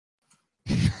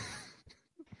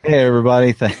Hey,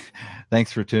 everybody.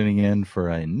 Thanks for tuning in for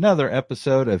another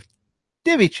episode of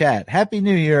Divvy Chat. Happy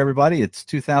New Year, everybody. It's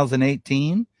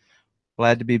 2018.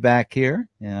 Glad to be back here.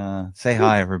 Say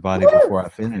hi, everybody, before I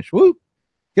finish. Woo!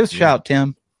 Give us a shout,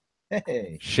 Tim.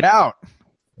 Hey. Shout.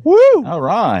 Woo! All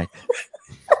right.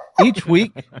 Each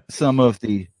week, some of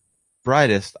the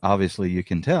brightest, obviously you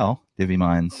can tell, Divvy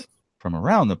minds from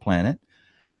around the planet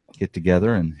get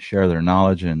together and share their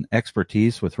knowledge and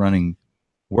expertise with running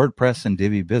WordPress and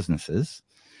Divvy businesses.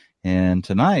 And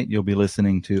tonight you'll be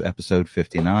listening to episode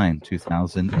 59,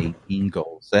 2018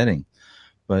 goal setting.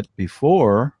 But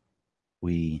before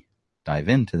we dive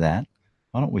into that,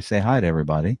 why don't we say hi to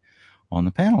everybody on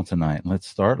the panel tonight? Let's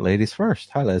start ladies first.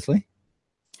 Hi, Leslie.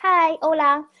 Hi,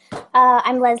 hola.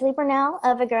 I'm Leslie Burnell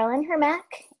of A Girl in Her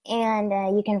Mac,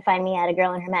 and you can find me at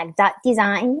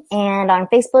agirlinhermac.design and on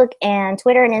Facebook and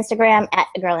Twitter and Instagram at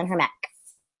A Girl in Her Mac.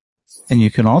 And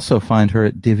you can also find her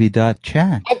at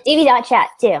divvy.chat. At divvy.chat,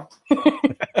 too.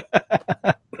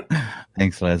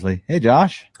 Thanks, Leslie. Hey,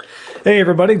 Josh. Hey,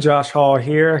 everybody. Josh Hall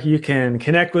here. You can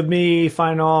connect with me,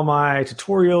 find all my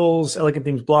tutorials, Elegant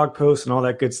Themes blog posts, and all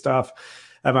that good stuff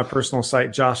at my personal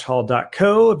site,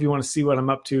 joshhall.co. If you want to see what I'm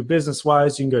up to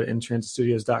business-wise, you can go to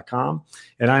intransitstudios.com.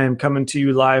 And I am coming to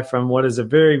you live from what is a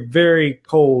very, very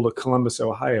cold Columbus,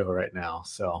 Ohio right now.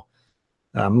 So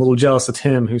I'm a little jealous of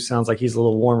Tim, who sounds like he's a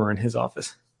little warmer in his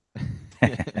office.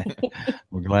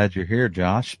 We're glad you're here,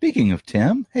 Josh. Speaking of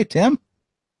Tim, hey, Tim.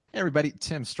 Hey, everybody.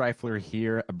 Tim Streifler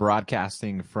here,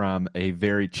 broadcasting from a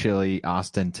very chilly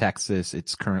Austin, Texas.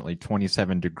 It's currently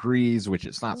 27 degrees, which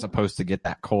it's not supposed to get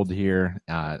that cold here.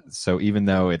 So even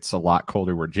though it's a lot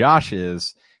colder where Josh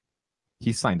is,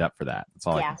 he signed up for that. That's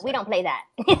all. Yeah, we don't play that.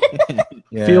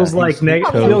 Yeah, feels like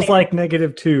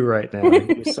 -2 right now.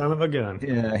 You son of a gun.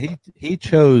 Yeah, he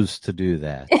chose to do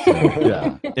that. So,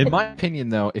 yeah. In my opinion,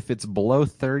 though, if it's below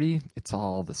 30, it's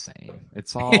all the same.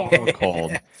 It's all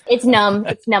cold. It's numb.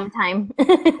 It's numb time.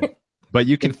 But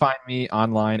you can find me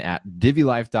online at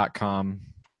divvylife.com,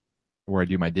 where I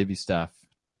do my Divvy stuff,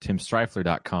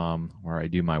 timstreifler.com, where I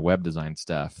do my web design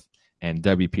stuff, and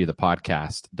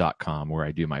wpthepodcast.com, where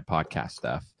I do my podcast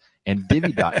stuff, and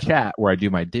divvy.chat, where I do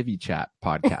my Divvy Chat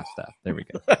podcast stuff. There we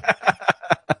go.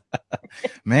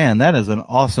 Man, that is an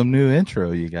awesome new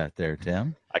intro you got there,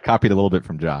 Tim. I copied a little bit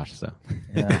from Josh, so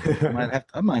yeah,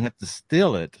 I might have to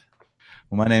steal it.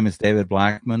 Well, my name is David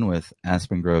Blackman with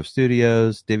Aspen Grove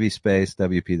Studios, Divvy Space,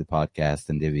 WP the Podcast,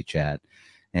 and Divvy Chat.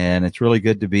 And it's really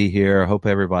good to be here. I hope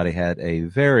everybody had a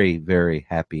very, very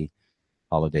happy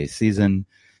holiday season.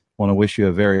 Want to wish you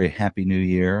a very happy new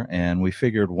year. And we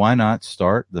figured why not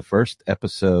start the first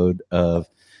episode of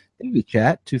Divvy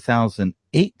Chat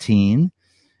 2018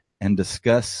 and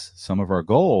discuss some of our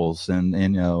goals. And you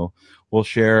know, I'll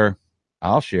share,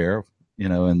 you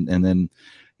know, and then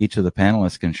each of the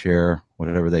panelists can share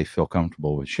whatever they feel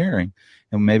comfortable with sharing.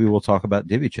 And maybe we'll talk about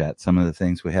Divvy Chat, some of the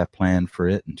things we have planned for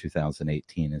it in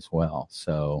 2018 as well.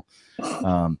 So,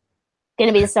 Going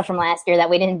to be the stuff from last year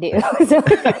that we didn't do.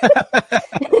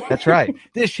 That's right.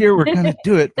 This year we're going to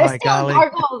do it, by golly. Our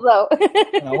goals, though.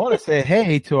 I want to say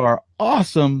hey to our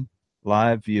awesome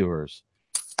live viewers.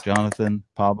 Jonathan,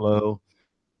 Pablo,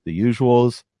 the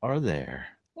usuals are there.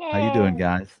 Yay. How you doing,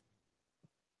 guys?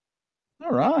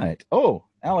 All right. Oh,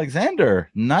 Alexander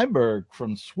Nyberg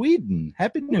from Sweden.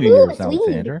 Happy New Year's,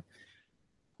 Alexander.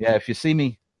 Yeah, if you see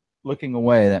me looking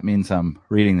away, that means I'm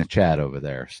reading the chat over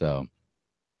there. So,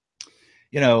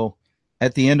 you know,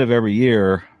 at the end of every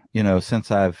year, you know,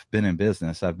 since I've been in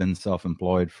business, I've been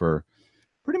self-employed for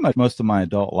pretty much most of my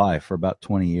adult life, for about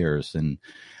 20 years. And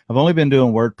I've only been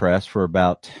doing WordPress for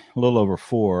about a little over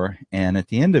 4. And at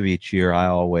the end of each year, I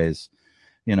always,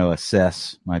 you know,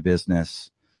 assess my business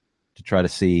to try to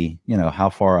see, you know, how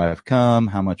far I've come,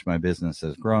 how much my business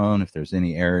has grown, if there's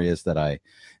any areas that I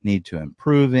need to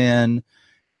improve in.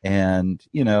 And,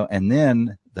 you know, and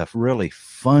then the really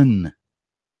fun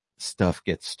stuff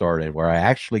gets started, where I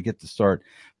actually get to start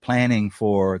planning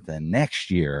for the next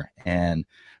year and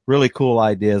really cool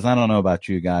ideas. I don't know about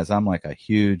you guys. I'm like a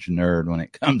huge nerd when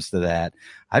it comes to that.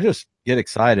 I just get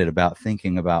excited about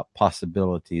thinking about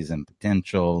possibilities and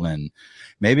potential, and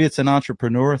maybe it's an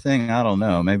entrepreneur thing. I don't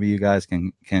know. Maybe you guys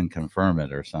can confirm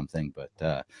it or something,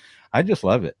 but I just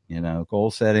love it, you know, goal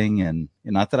setting, and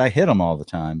not that I hit them all the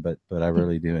time, but I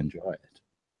really do enjoy it.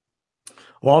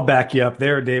 Well, I'll back you up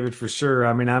there, David, for sure.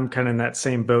 I mean, I'm kind of in that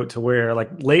same boat to where,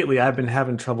 like, lately I've been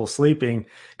having trouble sleeping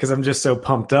because I'm just so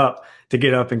pumped up to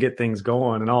get up and get things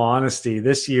going. In all honesty,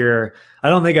 this year, I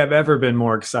don't think I've ever been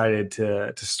more excited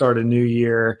to start a new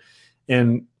year.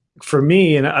 And for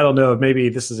me, and I don't know if maybe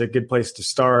this is a good place to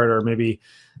start, or maybe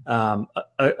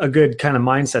a good kind of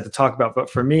mindset to talk about. But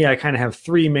for me, I kind of have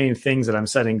three main things that I'm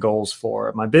setting goals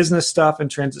for: my business stuff and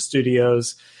Transit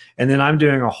Studios. And then I'm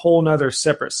doing a whole nother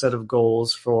separate set of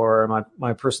goals for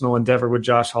my personal endeavor with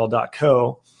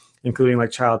joshhall.co, including like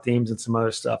child themes and some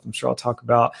other stuff I'm sure I'll talk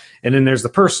about. And then there's the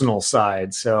personal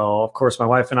side. So of course, my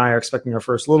wife and I are expecting our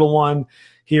first little one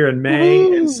here in May.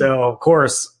 Woo! And so of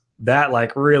course that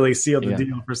like really sealed the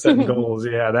deal for setting goals.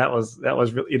 Yeah, that was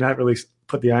really, that really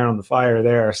put the iron on the fire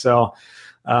there. So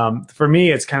for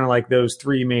me, it's kind of like those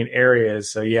three main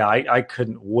areas. So yeah, I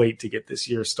couldn't wait to get this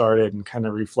year started and kind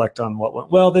of reflect on what went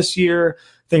well this year,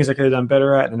 things I could have done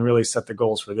better at, and really set the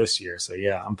goals for this year. So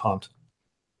yeah, I'm pumped.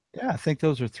 Yeah, I think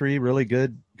those are three really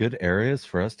good areas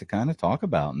for us to kind of talk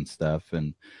about and stuff.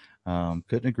 And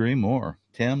couldn't agree more.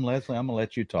 Tim, Leslie, I'm gonna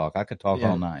let you talk. I could talk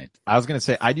all night. I was gonna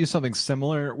say I do something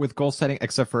similar with goal setting,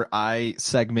 except for I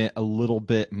segment a little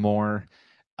bit more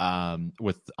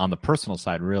with on the personal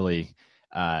side, really.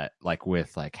 Like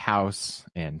with like house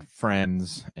and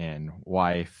friends and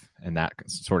wife and that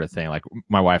sort of thing. Like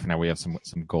my wife and I, we have some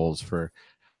goals for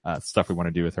stuff we want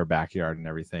to do with our backyard and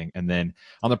everything. And then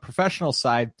on the professional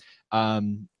side,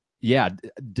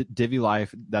 Divi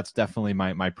Life, that's definitely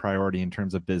my priority in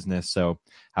terms of business. So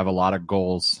I have a lot of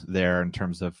goals there in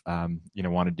terms of,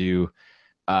 want to do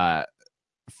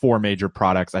 4 major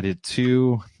products. I did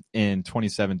 2 in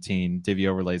 2017, Divi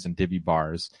overlays and Divi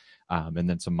bars. And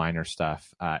then some minor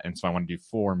stuff. And so I want to do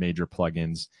 4 major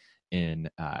plugins in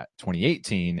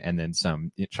 2018, and then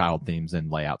some child themes and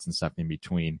layouts and stuff in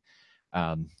between.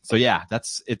 So yeah,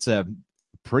 it's a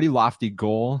pretty lofty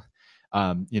goal.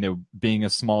 Being a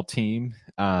small team.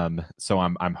 So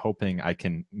I'm hoping I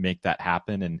can make that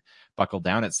happen and buckle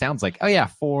down. It sounds like,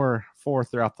 4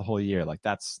 throughout the whole year. Like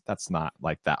that's not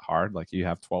like that hard. Like you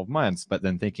have 12 months, but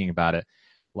then thinking about it,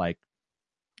 like,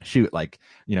 shoot, like,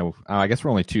 I guess we're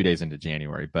only 2 days into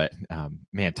January, but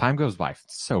man, time goes by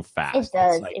so fast. It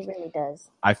does. Like, it really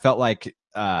does. I felt like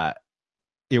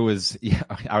it was,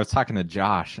 I was talking to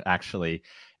Josh actually,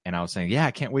 and I was saying,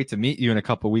 I can't wait to meet you in a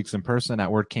couple of weeks in person at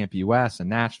WordCamp US in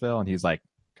Nashville. And he's like,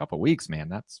 a couple of weeks, man,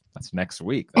 that's next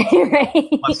week. That's right.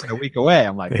 Less than a week away.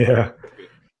 I'm like, yeah.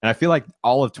 And I feel like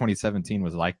all of 2017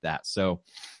 was like that. So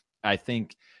I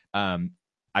think,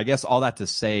 I guess all that to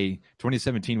say,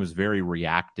 2017 was very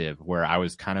reactive, where I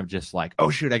was kind of just like, oh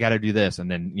shoot, I got to do this, and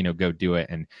then go do it,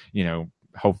 and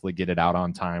hopefully get it out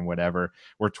on time, whatever.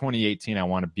 Where 2018, I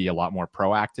want to be a lot more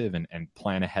proactive and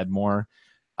plan ahead more.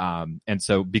 And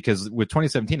so because with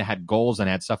 2017, I had goals and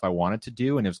I had stuff I wanted to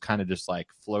do, and it was kind of just like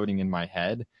floating in my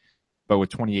head. But with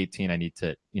 2018, I need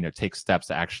to take steps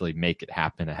to actually make it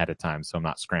happen ahead of time, so I'm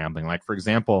not scrambling. Like for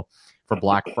example, for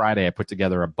Black Friday, I put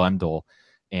together a bundle.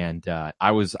 And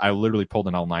I literally pulled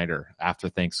an all-nighter after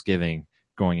Thanksgiving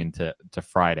going into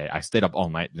Friday. I stayed up all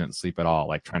night, didn't sleep at all,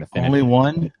 like trying to finish.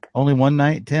 Only one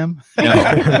night, Tim? No.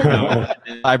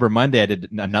 Cyber Monday, I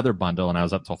did another bundle, and I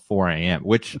was up till 4 a.m.,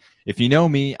 which, if you know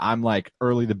me, I'm like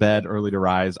early to bed, early to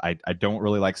rise. I don't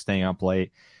really like staying up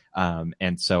late.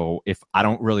 And so if I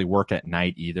don't really work at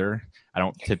night either, I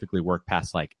don't typically work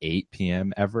past like 8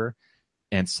 p.m. ever.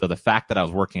 And so the fact that I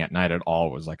was working at night at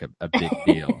all was like a big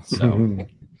deal. So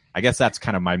I guess that's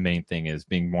kind of my main thing, is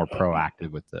being more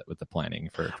proactive with the planning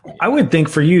for. I would think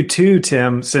for you too,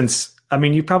 Tim, since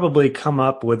you probably come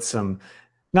up with some,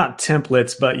 not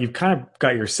templates, but you've kind of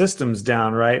got your systems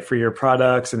down, right, for your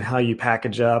products and how you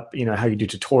package up, how you do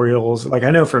tutorials. Like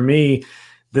I know for me,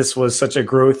 this was such a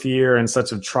growth year and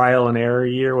such a trial and error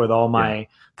year with all my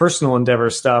personal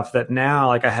endeavor stuff, that now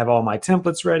like I have all my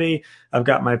templates ready. I've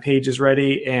got my pages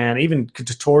ready, and even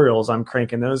tutorials, I'm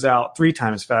cranking those out 3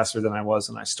 times faster than I was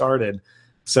when I started.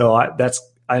 So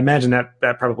I imagine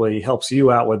that probably helps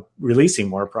you out with releasing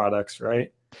more products,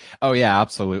 right? Oh yeah,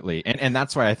 absolutely. And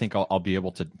that's why I think I'll be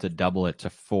able to double it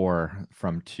to 4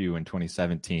 from 2 in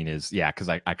 2017 is, because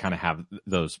I kind of have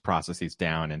those processes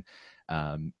down,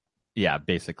 and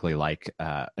basically like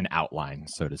an outline,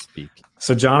 so to speak.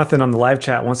 So Jonathan on the live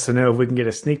chat wants to know if we can get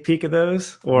a sneak peek of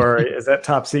those, or is that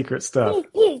top secret stuff?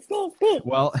 Sneak peek.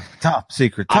 Well, top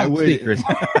secret. I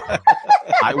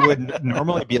would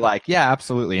normally be like,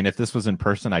 absolutely. And if this was in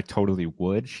person, I totally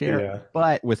would share. Yeah.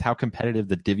 But with how competitive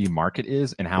the Divi market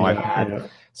is, and how I've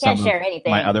had some of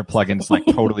my other plugins like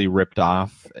totally ripped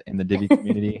off in the Divi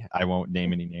community, I won't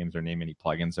name any names or name any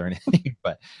plugins or anything.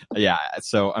 But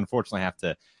so unfortunately I have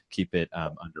to keep it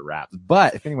under wraps.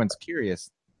 But if anyone's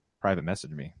curious, private message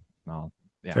me.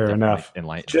 Fair enough.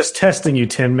 Just testing you,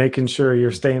 Tim, making sure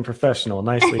you're staying professional.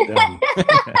 Nicely done.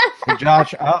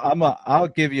 Josh, I'll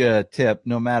give you a tip.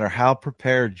 No matter how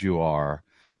prepared you are,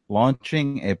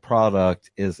 launching a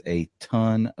product is a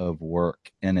ton of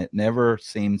work, and it never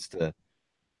seems to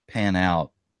pan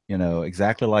out,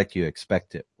 exactly like you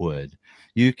expect it would.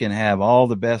 You can have all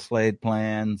the best laid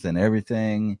plans and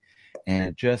everything, and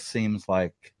it just seems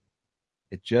like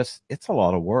it's a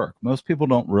lot of work. Most people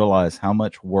don't realize how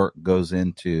much work goes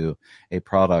into a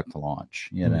product launch,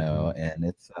 and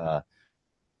it's,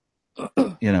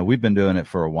 we've been doing it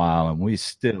for a while, and we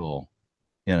still,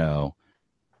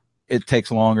 it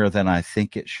takes longer than I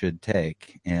think it should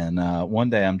take. And one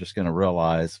day I'm just going to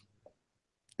realize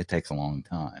it takes a long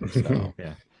time. So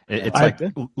yeah. It's like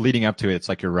leading up to it, it's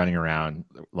like you're running around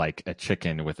like a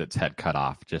chicken with its head cut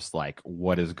off, just like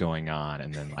what is going on,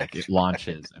 and then like it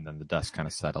launches, and then the dust kind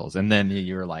of settles, and then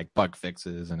you're like bug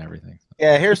fixes and everything.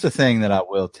 Yeah, here's the thing that I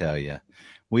will tell you: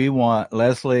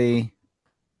 Leslie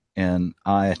and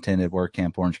I attended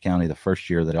WordCamp Orange County the first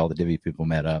year that all the Divi people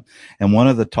met up, and one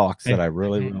of the talks that I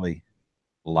really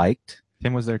liked,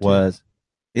 Tim was there too.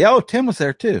 Tim was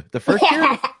there too. The first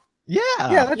year.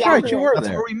 Yeah, that's right. You were there.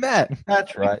 That's where we met.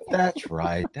 That's right.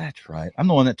 I'm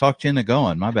the one that talked you into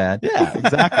going. My bad. Yeah,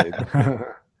 exactly.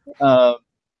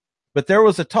 But there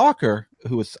was a talker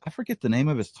who was, I forget the name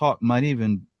of his talk, might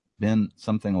even been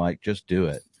something like, just do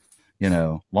it,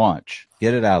 launch,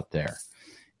 get it out there.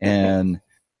 And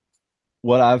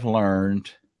what I've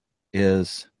learned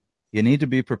is you need to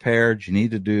be prepared. You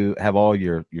need to have all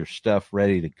your stuff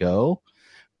ready to go,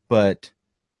 but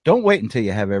don't wait until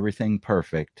you have everything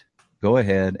perfect. Go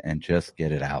ahead and just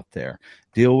get it out there.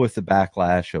 Deal with the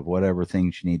backlash of whatever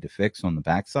things you need to fix on the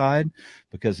backside,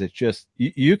 because it's just,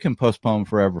 you can postpone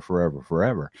forever.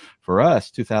 For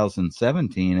us,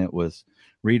 2017, it was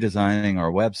redesigning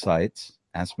our websites,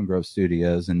 Aspen Grove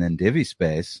Studios, and then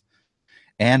DiviSpace,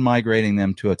 and migrating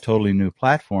them to a totally new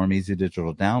platform, Easy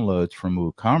Digital Downloads from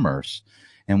WooCommerce.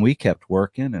 And we kept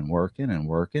working.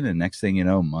 And next thing you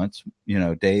know, months,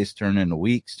 days turn into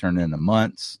weeks, turn into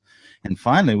months. And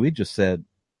finally, we just said,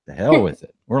 the hell with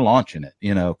it. We're launching it.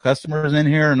 Customers in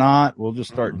here or not, we'll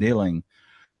just start dealing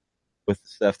with the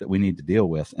stuff that we need to deal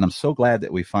with. And I'm so glad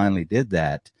that we finally did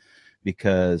that,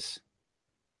 because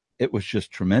it was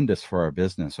just tremendous for our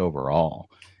business overall.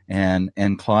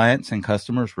 And clients and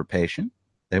customers were patient.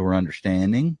 They were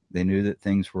understanding. They knew that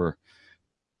things were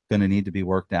going to need to be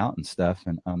worked out and stuff.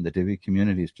 And the Divi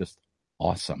community is just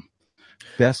awesome.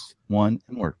 Best one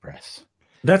in WordPress.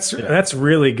 That's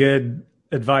really good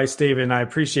advice, David, and I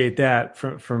appreciate that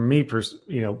from me,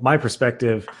 my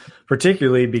perspective,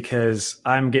 particularly because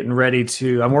I'm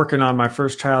working on my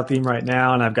first child theme right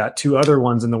now, and I've got 2 other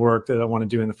ones in the work that I want to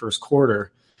do in the first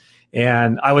quarter.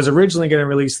 And I was originally going to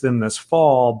release them this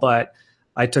fall, but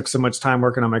I took so much time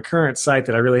working on my current site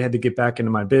that I really had to get back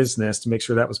into my business to make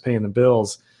sure that was paying the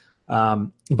bills.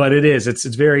 But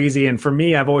it's very easy. And for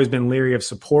me, I've always been leery of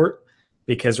support,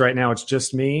 because right now it's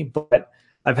just me, but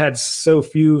I've had so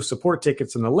few support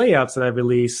tickets in the layouts that I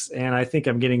release, and I think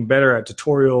I'm getting better at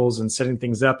tutorials and setting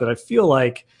things up that I feel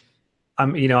like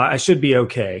I should be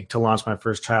okay to launch my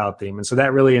first child theme. And so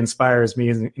that really inspires me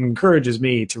and encourages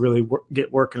me to really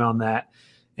get working on that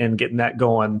and getting that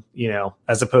going,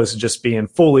 as opposed to just being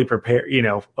fully prepared,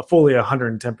 fully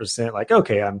 110%, like,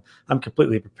 okay, I'm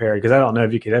completely prepared, because I don't know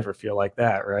if you could ever feel like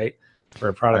that, right? For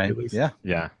a product release.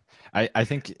 Yeah. I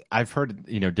think I've heard,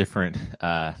 different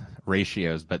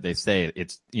ratios, but they say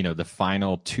it's, the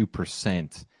final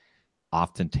 2%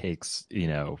 often takes,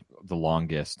 the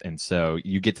longest. And so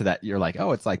you get to that, you're like,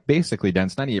 oh, it's like basically done.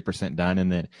 It's 98% done.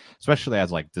 And then especially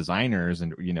as like designers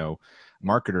and,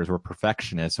 marketers, we're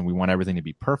perfectionists and we want everything to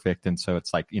be perfect. And so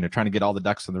it's like, trying to get all the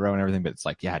ducks in the row and everything, but it's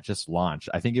like, yeah, just launch.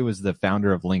 I think it was the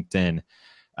founder of LinkedIn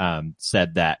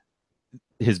said that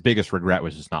his biggest regret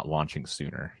was just not launching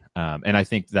sooner. And I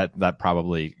think that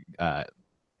probably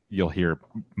you'll hear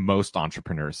most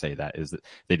entrepreneurs say that, is that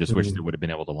they just wish they would have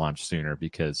been able to launch sooner,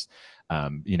 because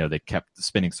they kept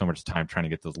spending so much time trying to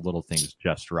get those little things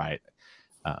just right.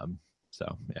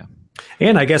 So yeah.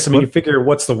 And I guess, you figure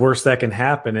what's the worst that can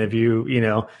happen if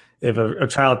if a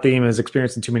child theme is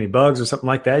experiencing too many bugs or something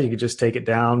like that, you could just take it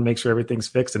down, make sure everything's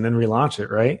fixed, and then relaunch it,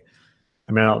 right?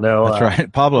 I don't know. That's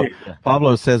right.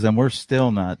 Pablo says, and we're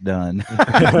still not done.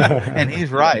 And he's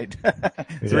right.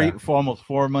 For almost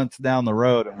 4 months down the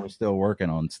road, and we're still working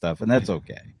on stuff, and that's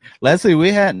okay. Leslie,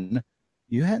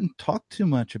 you hadn't talked too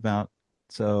much about,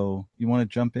 so you want to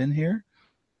jump in here?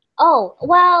 Oh,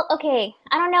 well, okay.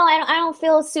 I don't know. I don't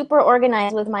feel super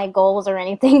organized with my goals or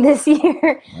anything this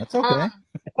year. That's okay.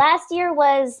 Last year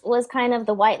was kind of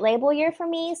the white label year for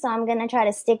me, so I'm gonna try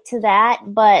to stick to that.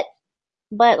 But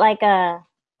like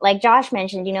Josh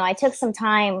mentioned, I took some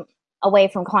time away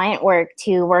from client work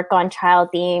to work on child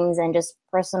themes and just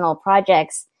personal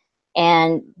projects.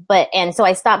 And so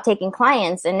I stopped taking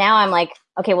clients, and now I'm like,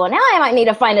 okay, well, now I might need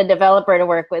to find a developer to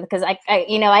work with, because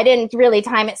I didn't really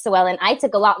time it so well, and I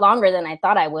took a lot longer than I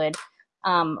thought I would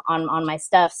on my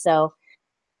stuff. So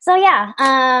yeah,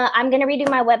 I'm gonna redo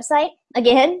my website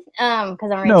again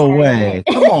because I'm No retired. way!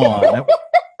 Come on.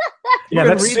 Yeah,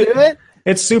 that's redo it.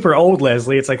 It's super old,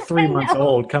 Leslie. It's like 3 months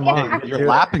old. Come on, you're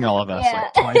lapping all of us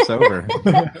like twice over.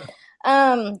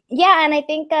 Yeah, and I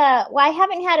think I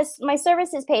haven't had my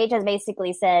services page has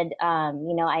basically said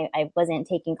I wasn't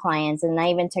taking clients, and I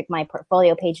even took my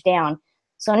portfolio page down.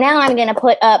 So now I'm going to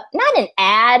put up not an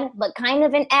ad, but kind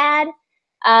of an ad.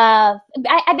 I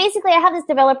have this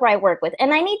developer I work with,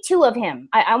 and I need 2 of him.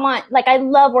 I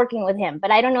love working with him,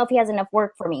 but I don't know if he has enough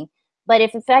work for me. But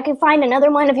if I could find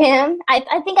another one of him,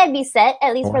 I think I'd be set,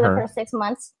 at least for the first 6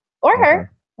 months. Or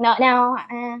her. No,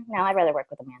 I'd rather work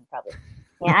with a man, probably.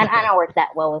 Yeah, I don't work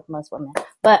that well with most women,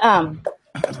 but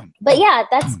yeah,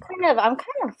 I'm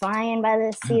kind of flying by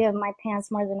the seat of my pants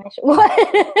more than I should. What?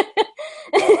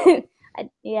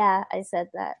 I said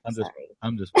that.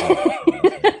 I'm just.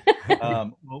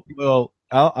 Well,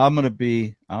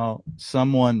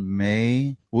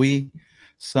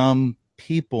 some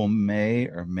people may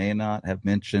or may not have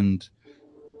mentioned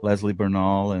Leslie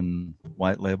Bernal and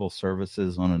White Label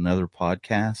Services on another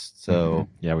podcast. So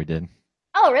yeah, we did.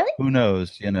 Oh, really? Who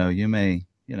knows? You may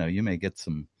get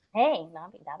some. Hey,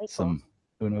 that'd be some.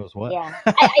 Cool. Who knows what? Yeah,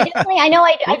 I definitely. I know.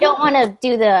 I don't want to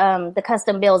do the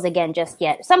custom bills again just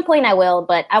yet. At some point I will,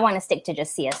 but I want to stick to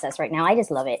just CSS right now. I just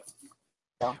love it.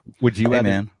 So. Would you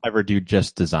ever do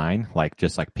just design, like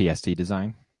PSD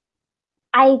design?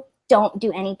 I don't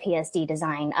do any PSD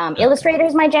design. Illustrator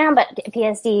is my jam, but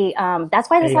PSD, that's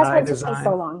why this last one took me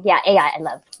so long. Yeah, AI, I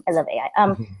love AI.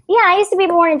 Yeah, I used to be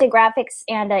more into graphics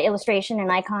and illustration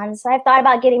and icons. So I've thought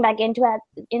about getting back into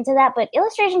that, but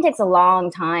illustration takes a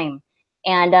long time,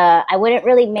 and I wouldn't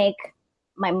really make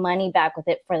my money back with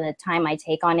it for the time I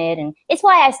take on it, and it's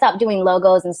why I stopped doing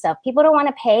logos and stuff. People don't want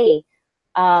to pay.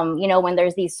 When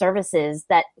there's these services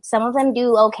that some of them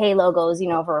do okay logos,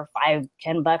 for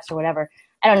 $5-10 or whatever.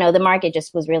 I don't know. The market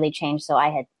just was really changed, so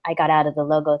I got out of the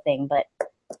logo thing. But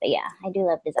yeah, I do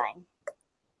love design.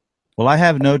 Well, I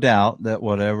have no doubt that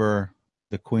whatever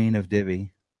the Queen of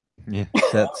Divi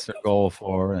sets her goal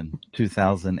for in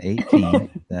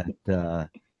 2018, that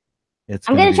it's.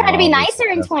 I'm going to try to be nicer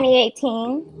in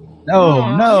 2018.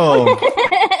 No,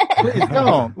 please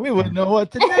don't. We wouldn't know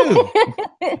what to do.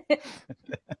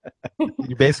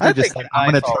 You basically just like,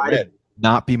 I'm going to try to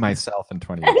not be myself in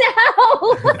 2018.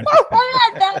 No, I'm not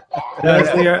that bad.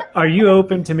 Leslie, are you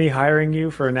open to me hiring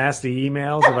you for nasty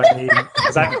emails if I need?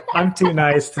 Because I'm too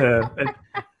nice to.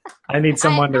 I need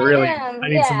someone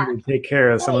somebody to take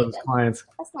care of some of those clients.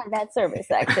 That's not bad service,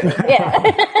 actually.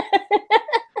 Yeah.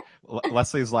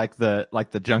 Leslie's like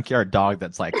the junkyard dog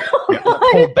that's like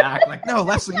pulled back, like, no,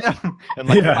 Leslie, no, and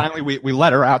finally we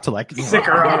let her out to like sick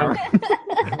her on.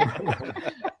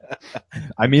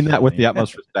 I mean that with the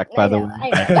utmost respect, by the way.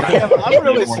 I'm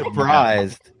really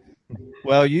surprised.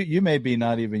 Well, you may be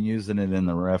not even using it in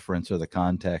the reference or the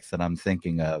context that I'm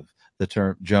thinking of. The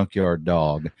term junkyard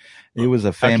dog. He was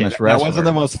a famous wrestler. That wasn't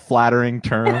the most flattering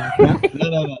term.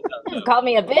 No. You called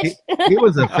me a bitch. He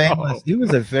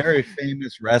was a very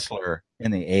famous wrestler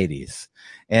in the 80s.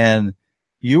 And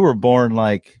you were born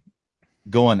like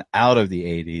going out of the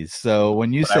 80s. So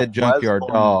when you said junkyard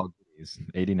dog,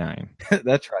 89.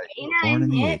 That's right. Born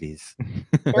in the 80s.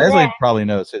 Leslie probably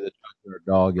knows who the junkyard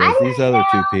dog is. These other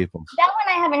two people. That one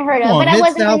I haven't heard of, but I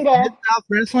wasn't into Mid-South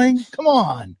Wrestling. Come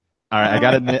on. All right, I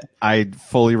gotta admit, I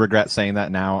fully regret saying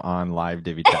that now on live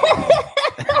Divi Chat.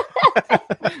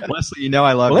 Leslie,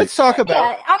 I love. Let's talk about.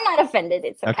 Yeah, I'm not offended.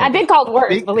 It's okay. I've been called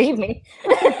worse, believe me.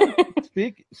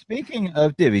 Speaking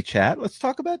of Divi Chat, let's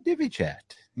talk about Divi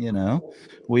Chat.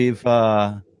 We've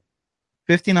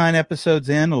 59 episodes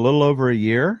in, a little over a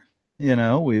year.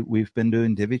 We've been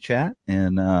doing Divi Chat,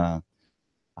 and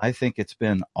I think it's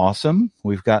been awesome.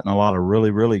 We've gotten a lot of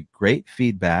really, really great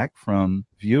feedback from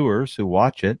viewers who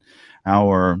watch it.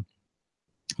 Our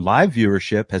live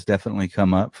viewership has definitely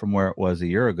come up from where it was a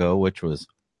year ago, which was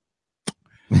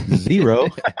 0.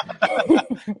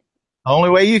 Only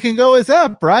way you can go is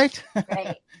up, right?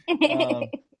 Right.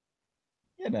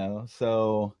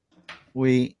 So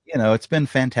it's been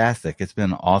fantastic. It's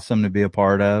been awesome to be a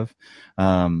part of.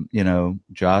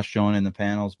 Josh joining the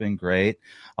panel has been great.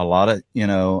 A lot of,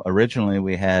 originally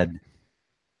we had,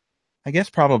 I guess,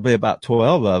 probably about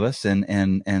 12 of us,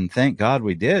 and thank God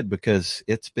we did, because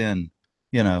it's been,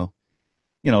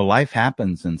 life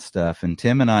happens and stuff. And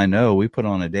Tim and I know we put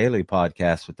on a daily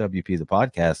podcast with WP the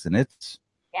Podcast, and it's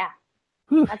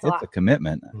That's a it's lot. a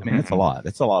commitment. I mean, it's a lot.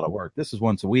 It's a lot of work. This is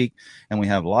once a week, and we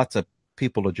have lots of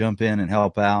people to jump in and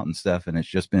help out and stuff, and it's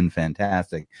just been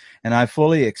fantastic. And I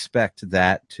fully expect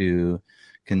that to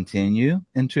continue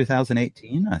in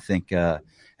 2018. I think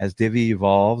as Divi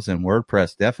evolves and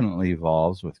WordPress definitely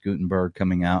evolves with Gutenberg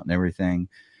coming out and everything,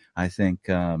 I think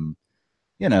who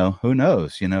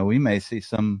knows? We may see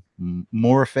some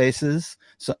more faces,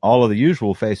 so all of the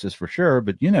usual faces for sure,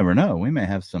 but you never know. We may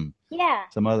have some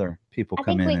other people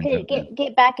come in. I think we could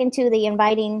get back into the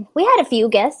inviting. We had a few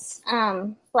guests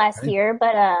last year,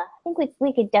 but I think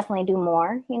we could definitely do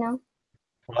more.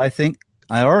 Well, I think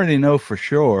I already know for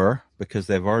sure because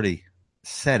they've already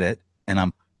said it, and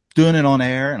I'm doing it on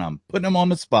air, and I'm putting them on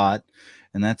the spot,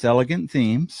 and that's Elegant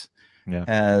Themes. Yeah.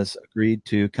 Has agreed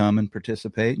to come and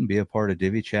participate and be a part of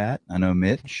Divi Chat. I know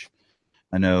Mitch.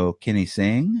 I know Kenny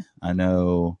Singh. I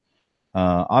know,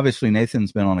 obviously,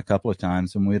 Nathan's been on a couple of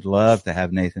times, and we'd love to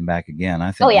have Nathan back again.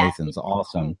 I think Nathan's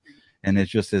awesome. And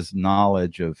it's just his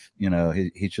knowledge of,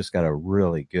 he's just got a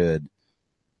really good,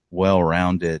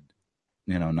 well-rounded,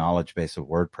 knowledge base of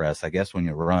WordPress. I guess when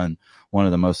you run one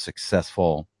of the most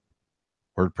successful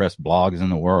WordPress blogs in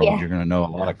the world, you're going to know a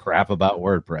lot of crap about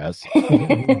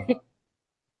WordPress.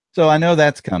 So I know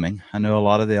that's coming. I know a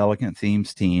lot of the Elegant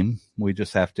Themes team. We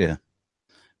just have to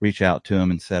reach out to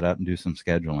them and set up and do some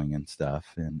scheduling and stuff.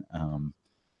 And,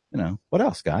 what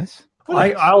else, guys?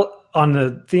 I'll on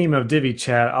the theme of Divi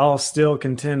Chat, I'll still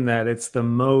contend that it's the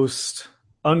most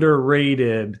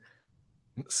underrated.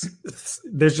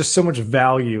 There's just so much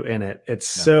value in it.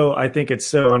 I think it's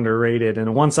so underrated.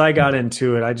 And once I got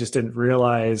into it, I just didn't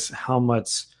realize how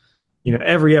much,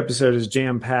 every episode is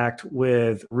jam-packed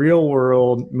with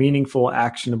real-world, meaningful,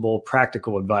 actionable,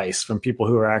 practical advice from people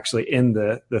who are actually in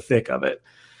the thick of it.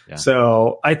 Yeah.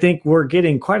 So I think we're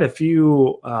getting quite a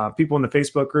few people in the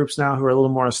Facebook groups now who are a little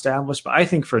more established. But I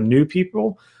think for new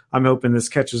people, I'm hoping this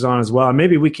catches on as well. And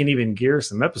maybe we can even gear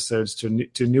some episodes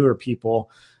to newer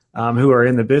people who are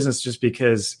in the business, just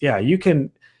because,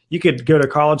 you could go to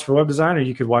college for web design, or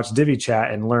you could watch Divi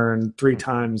Chat and learn 3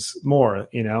 times more,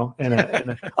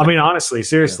 I mean, honestly,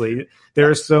 seriously,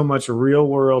 there is so much real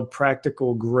world,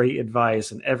 practical, great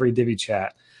advice in every Divi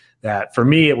Chat that for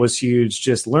me, it was huge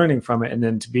just learning from it. And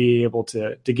then to be able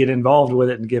to get involved with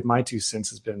it and give my 2 cents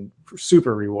has been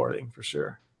super rewarding for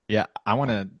sure. Yeah. I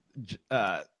want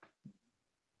to,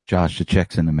 Josh, the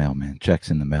check's in the mail, man. Check's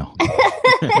in the mail.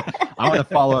 I want to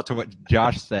follow up to what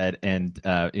Josh said, and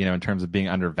in terms of being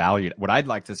undervalued, what I'd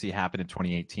like to see happen in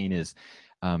 2018 is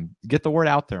get the word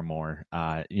out there more.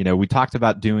 We talked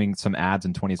about doing some ads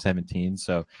in 2017,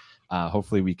 so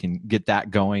hopefully we can get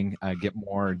that going, get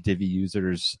more Divi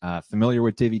users familiar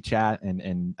with Divi Chat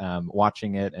and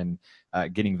watching it and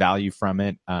getting value from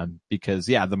it. Because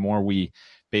the more we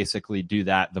basically do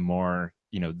that, the more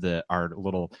our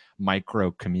little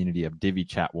micro community of Divi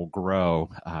Chat will grow,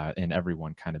 and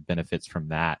everyone kind of benefits from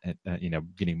that.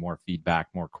 Getting more feedback,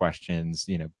 more questions,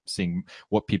 seeing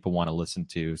what people want to listen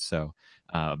to. So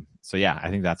I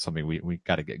think that's something we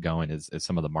got to get going is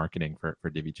some of the marketing for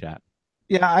Divi Chat.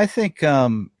 Yeah, I think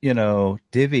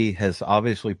Divi has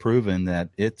obviously proven that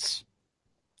it's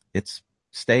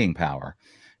staying power.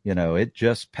 It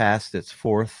just passed its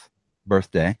 4th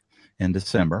birthday in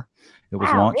December. It was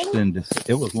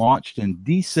launched in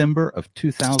December of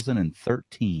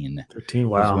 2013.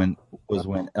 Wow. Was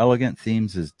when Elegant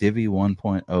Themes' Divi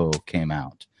 1.0 came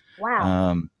out.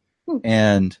 Wow.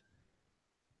 And the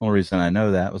only reason I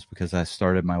know that was because I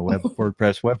started my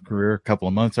WordPress web career a couple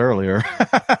of months earlier.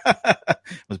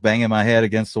 Was banging my head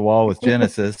against the wall with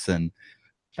Genesis and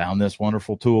found this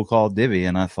wonderful tool called Divi,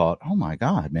 and I thought, oh my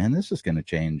God, man, this is going to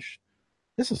change.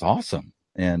 This is awesome.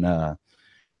 And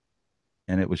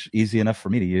it was easy enough for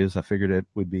me to use. I figured it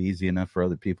would be easy enough for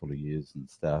other people to use and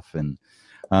stuff. And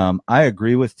I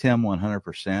agree with Tim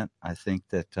 100%. I think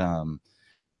that,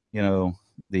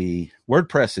 the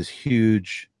WordPress is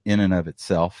huge in and of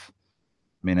itself.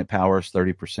 I mean, it powers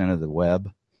 30% of the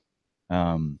web.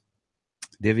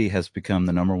 Divi has become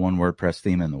the #1 WordPress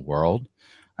theme in the world.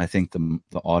 I think the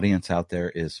audience out there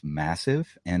is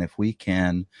massive. And if we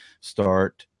can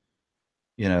start,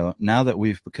 now that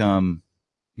we've become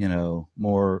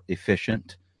more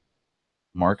efficient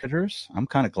marketers, I'm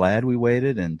kind of glad we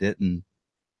waited and didn't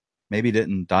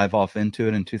dive off into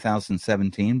it in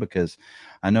 2017, because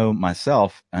I know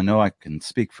I can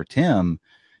speak for Tim,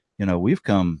 we've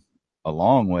come a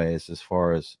long ways as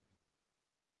far as,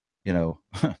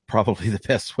 probably the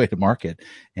best way to market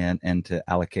and to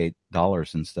allocate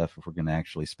dollars and stuff if we're going to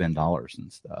actually spend dollars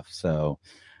and stuff. So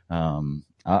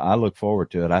I look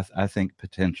forward to it. I think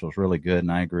potential is really good,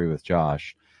 and I agree with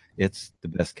Josh. it's the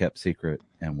best kept secret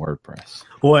in WordPress.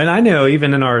 Well, and I know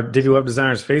even in our Divi Web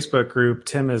Designers Facebook group,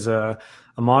 Tim is a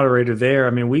moderator there. I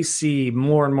mean, we see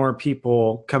more and more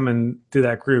people coming through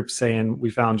that group saying we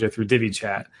found you through Divi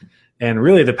Chat. And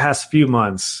really the past few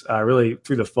months, really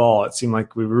through the fall, it seemed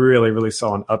like we really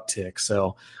saw an uptick.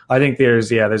 So I think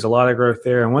there's a lot of growth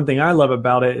there. And one thing I love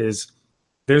about it is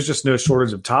there's just no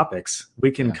shortage of topics we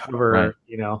can cover. Right.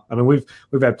 You know, I mean, we've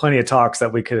had plenty of talks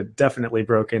that we could have definitely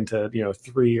broke into,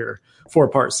 3 or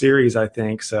 4-part series, I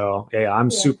think. So yeah, I'm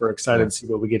super excited to see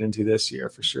what we get into this year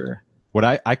for sure. What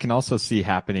I can also see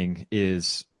happening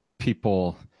is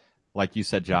people, like you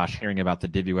said, Josh, hearing about the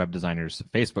Divi Web Designers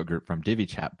Facebook group from Divi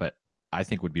Chat, but I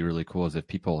think would be really cool is if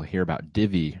people hear about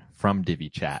Divi from Divi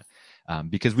Chat.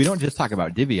 Because we don't just talk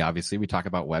about Divi, obviously. We talk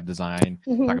about web design,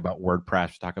 talk about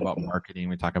WordPress, we talk about marketing,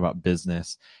 we talk about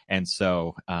business. And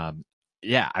so, I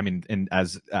mean, and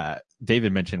as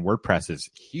David mentioned, WordPress is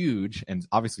huge, and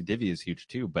obviously Divi is huge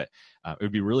too, but it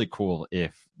would be really cool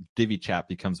if Divi Chat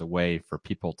becomes a way for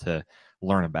people to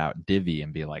learn about Divi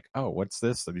and be like, oh, what's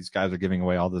this? So these guys are giving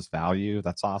away all this value.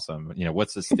 That's awesome.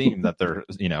 What's this theme that they're,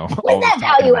 what's that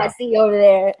value I see over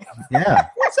there? Yeah.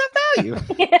 What's that value?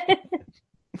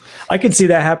 I could see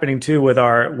that happening too with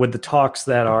the talks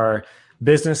that are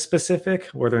business specific,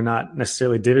 where they're not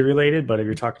necessarily Divi related, but if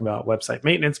you're talking about website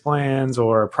maintenance plans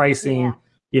or pricing,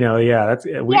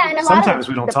 sometimes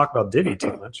we don't talk about Divi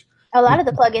too much. A lot of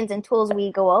the plugins and tools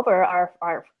we go over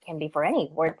can be for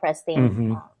any WordPress theme.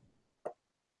 Mm-hmm.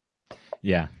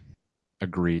 Yeah,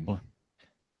 agreed.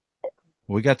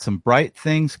 We got some bright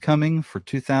things coming for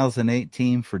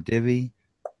 2018 for Divi.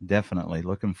 Definitely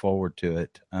looking forward to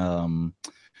it.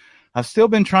 I've still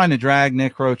been trying to drag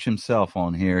Nick Roach himself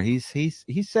on here. He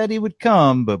said he would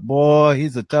come, but boy,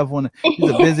 he's a tough one.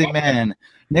 He's a busy man.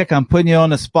 Nick, I'm putting you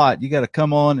on the spot. You got to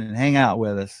come on and hang out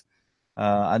with us.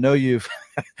 I know you've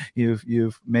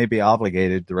maybe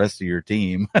obligated the rest of your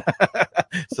team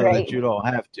so that you don't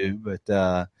have to,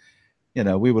 but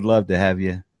we would love to have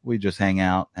you. We just hang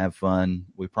out, have fun.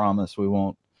 We promise we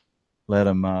won't let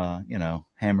them,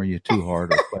 hammer you too hard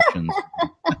with questions.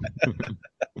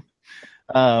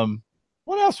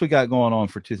 What else we got going on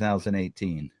for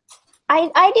 2018?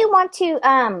 I do want to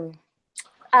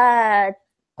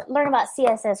learn about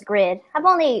CSS Grid. I've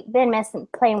only been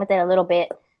playing with it a little bit,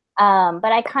 but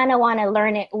I kind of want to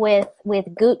learn it with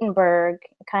Gutenberg,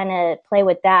 kind of play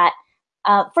with that.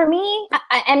 For me,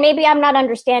 and maybe I'm not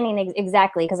understanding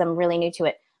exactly because I'm really new to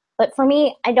it, but for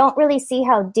me, I don't really see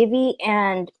how Divi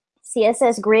and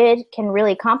CSS Grid can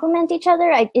really complement each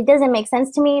other. It doesn't make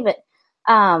sense to me, but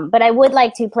I would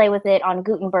like to play with it on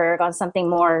Gutenberg on something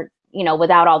more,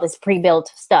 without all this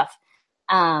pre-built stuff,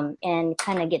 and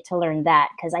kind of get to learn that,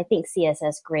 because I think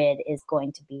CSS Grid is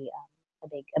going to be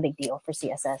a big deal for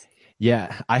CSS.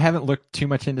 Yeah, I haven't looked too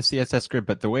much into CSS Grid,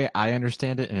 but the way I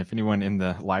understand it, and if anyone in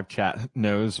the live chat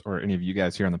knows, or any of you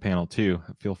guys here on the panel too,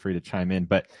 feel free to chime in.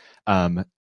 But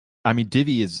I mean,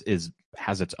 Divi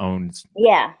has its own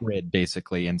grid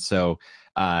basically, and so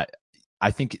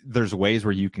I think there's ways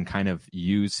where you can kind of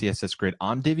use CSS Grid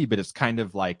on Divi, but it's kind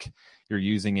of like you're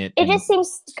using it. It just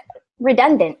seems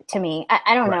redundant to me.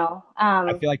 I don't know.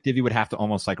 I feel like Divi would have to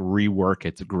almost like rework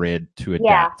its grid to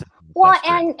adapt. Well,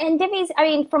 and Divi's, I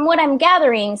mean, from what I'm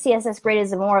gathering, CSS Grid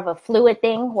is more of a fluid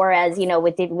thing, whereas,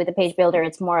 with the page builder,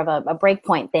 it's more of a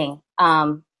breakpoint thing.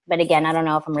 But again, I don't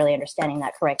know if I'm really understanding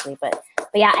that correctly. But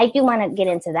yeah, I do want to get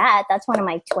into that. That's one of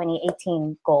my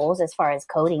 2018 goals as far as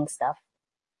coding stuff,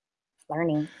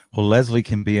 learning. Well, Leslie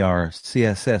can be our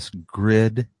CSS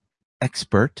Grid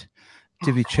expert.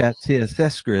 Divi Chat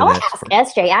CSS Grid expert.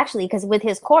 Ask SJ, actually, because with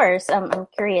his course, I'm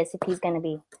curious if he's going to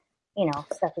be,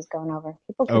 stuff he's going over.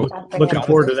 Looking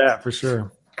forward to that for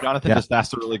sure. Jonathan just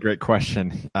asked a really great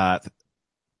question. How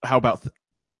about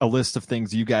a list of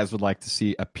things you guys would like to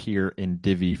see appear in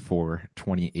Divi for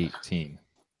 2018?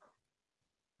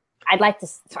 I'd like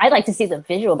to see the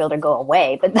visual builder go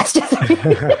away, but that's just.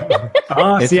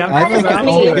 I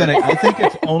think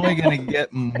it's only going to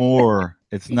get more.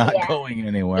 It's not going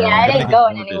anywhere. Yeah, it ain't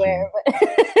going anywhere.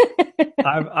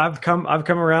 I've come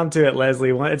around to it, Leslie.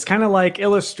 It's kind of like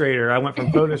Illustrator. I went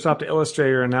from Photoshop to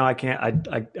Illustrator, and now I can't.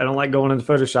 I don't like going into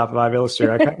Photoshop if I have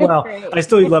Illustrator. I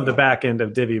still love the back end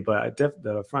of Divi, but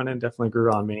the front end definitely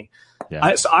grew on me.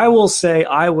 Yeah. So I will say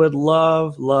I would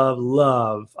love.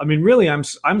 I mean, really,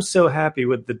 I'm so happy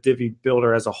with the Divi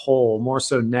builder as a whole, more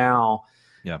so now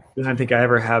than I think I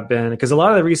ever have been. Because a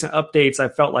lot of the recent updates, I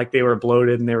felt like they were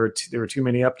bloated and there were too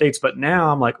many updates. But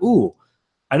now I'm like, ooh,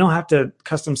 I don't have to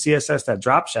custom CSS that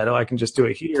drop shadow. I can just do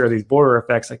it here. These border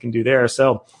effects I can do there.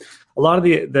 So a lot of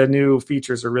the new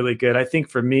features are really good. I think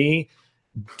for me,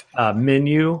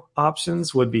 menu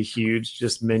options would be huge.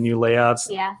 Just menu layouts.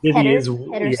 Yeah, Divi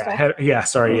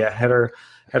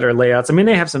header layouts. I mean,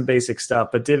 they have some basic stuff,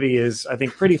 but Divi is, I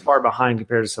think, pretty far behind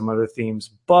compared to some other themes.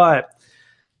 But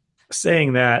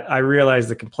saying that, I realize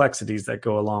the complexities that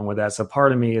go along with that. So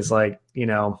part of me is like,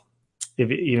 if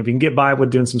you can get by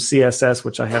with doing some CSS,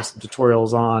 which I have some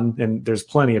tutorials on, and there's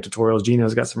plenty of tutorials.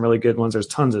 Gino's got some really good ones. There's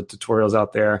tons of tutorials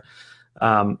out there.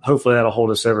 Hopefully that'll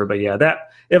hold us over. But yeah,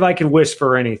 that if I could wish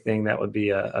for anything, that would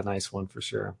be a nice one for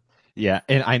sure. Yeah,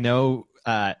 and I know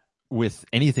with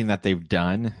anything that they've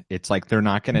done, it's like they're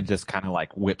not going to just kind of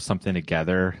like whip something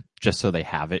together just so they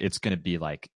have it. It's going to be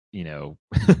like,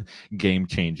 game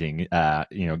changing.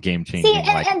 Game changing. See,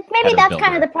 and maybe that's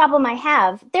kind of the problem I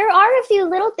have. There are a few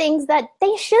little things that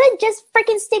they should just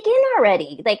freaking stick in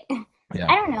already. Like, yeah.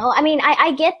 I don't know. I mean,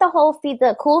 I get the whole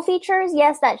the cool features.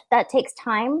 Yes, that takes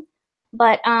time.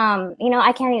 But,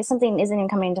 I can't, something isn't even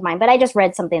coming to mind, but I just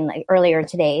read something like earlier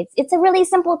today. It's a really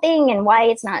simple thing, and why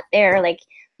it's not there. Like,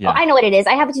 yeah. I know what it is.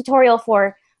 I have a tutorial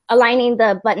for aligning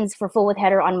the buttons for full width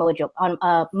header on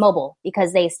mobile,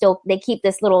 because they keep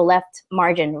this little left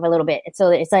margin a little bit. So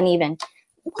it's uneven.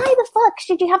 Why the fuck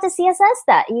should you have to CSS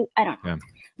that? I don't know.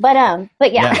 Yeah.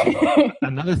 But yeah.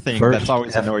 Another thing First that's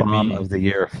always annoyed me of the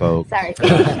year, folks. Sorry.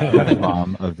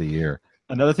 F-bomb of the year.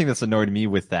 Another thing that's annoyed me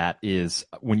with that is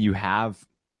when you have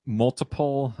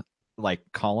multiple like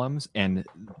columns and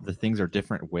the things are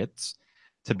different widths,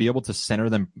 to be able to center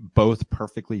them both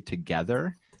perfectly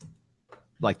together.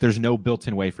 Like there's no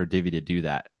built-in way for Divi to do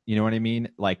that. You know what I mean?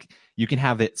 Like you can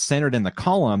have it centered in the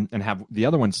column and have the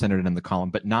other one centered in the column,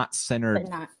 but not centered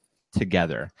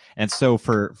together. And so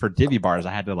for Divi bars,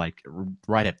 I had to like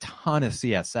write a ton of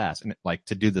CSS and like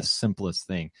to do the simplest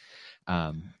thing.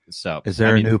 So is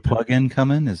there a new plugin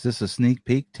coming? Is this a sneak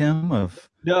peek, Tim?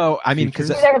 No, I mean, because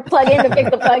is there a plugin to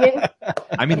fix the plugin?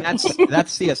 I mean, that's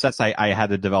CSS I had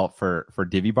to develop for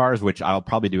Divi bars, which I'll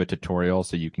probably do a tutorial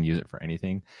so you can use it for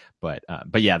anything. But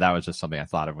yeah, that was just something I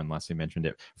thought of when Leslie mentioned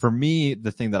it. For me,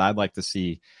 the thing that I'd like to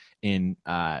see in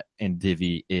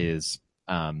Divi is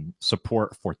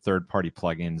support for third-party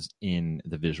plugins in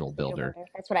the Visual Builder.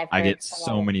 That's what I've heard. I get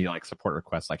so many like support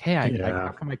requests like, hey,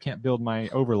 how come I can't build my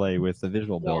overlay with the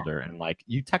Visual Builder? And like,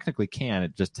 you technically can.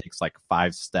 It just takes like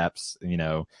 5 steps,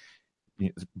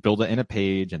 build it in a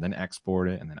page and then export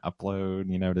it and then upload,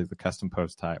 to the custom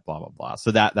post type, blah, blah, blah.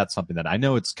 So that's something that I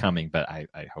know it's coming, but I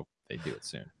hope they do it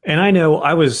soon. And I know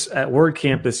I was at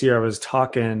WordCamp this year. I was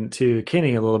talking to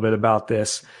Kenny a little bit about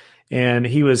this. And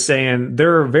he was saying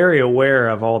they're very aware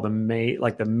of all the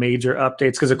major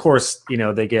updates, because of course,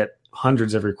 they get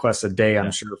hundreds of requests a day, I'm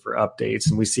sure, for updates,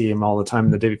 and we see them all the time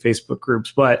in the Divi Facebook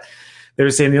groups. But they're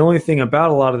saying the only thing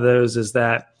about a lot of those is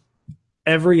that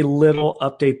every little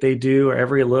update they do or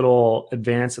every little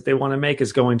advance that they want to make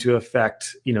is going to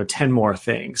affect 10 more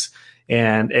things.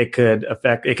 And it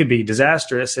could be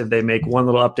disastrous if they make one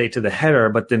little update to the header,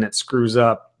 but then it screws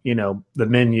up the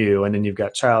menu, and then you've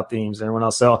got child themes and everyone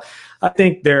else. So I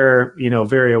think they're,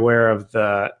 very aware of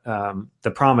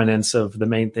the prominence of the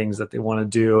main things that they want to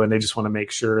do. And they just want to make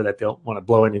sure that they don't want to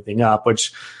blow anything up,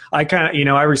 which I kind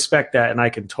of, I respect that. And I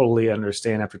can totally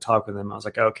understand after talking to them. I was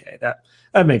like, okay,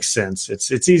 that makes sense.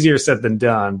 It's easier said than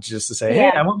done just to say, hey,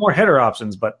 I want more header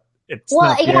options, but it's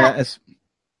not.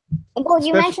 Well,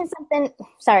 you mentioned something.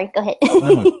 Sorry, go ahead.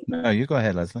 No, you go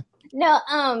ahead, Leslie.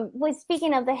 No, with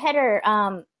speaking of the header,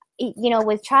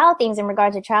 with child themes, in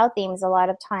regards to child themes, a lot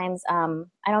of times, I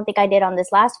don't think I did on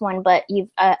this last one, but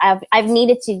I've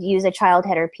needed to use a child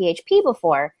header PHP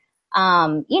before,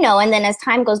 and then as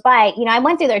time goes by, I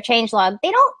went through their changelog.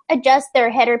 They don't adjust their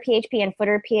header PHP and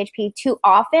footer PHP too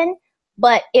often,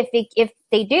 but if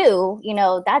they do,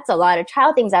 that's a lot of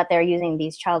child themes out there using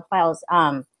these child files,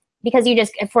 because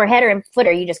for header and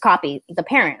footer, you just copy the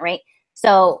parent, right?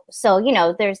 So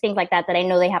there's things like that I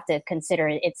know they have to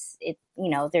consider.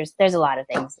 There's a lot of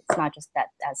things. It's not just that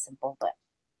as simple. But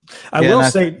I will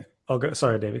say,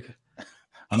 sorry, David.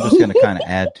 I'm just going to kind of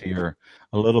add to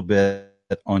a little bit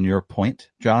on your point,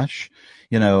 Josh.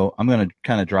 I'm going to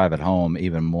kind of drive it home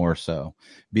even more so,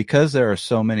 because there are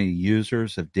so many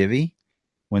users of Divi.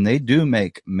 When they do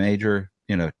make major,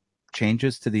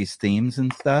 changes to these themes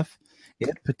and stuff,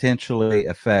 it potentially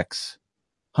affects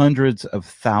hundreds of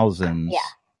thousands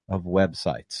of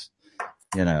websites,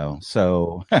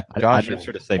 so Josh is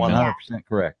 100%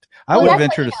 correct. I would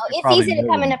venture to say it's easy to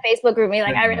come in a Facebook group and be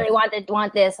like, I really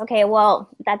want this. Okay, well,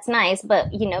 that's nice, but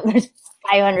there's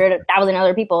 500,000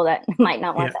 other people that might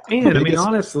not want that. And I mean,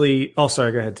 honestly,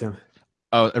 sorry, go ahead, Tim.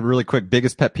 Oh, a really quick,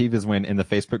 biggest pet peeve is when in the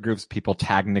Facebook groups people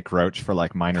tag Nick Roach for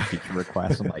like minor feature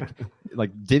requests. I'm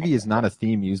like Divi is not a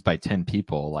theme used by 10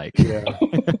 people. Like, Yeah.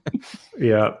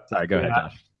 Yeah. Sorry, go ahead,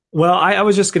 Josh. Well, I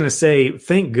was just going to say,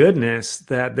 thank goodness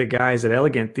that the guys at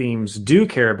Elegant Themes do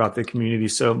care about the community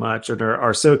so much and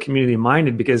are so community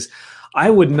minded, because I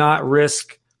would not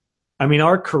risk. I mean,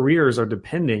 our careers are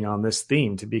depending on this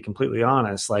theme, to be completely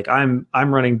honest. Like I'm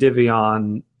running Divi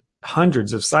on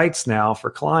hundreds of sites now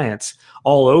for clients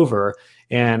all over.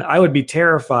 And I would be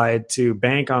terrified to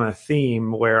bank on a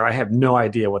theme where I have no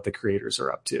idea what the creators are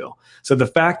up to. So the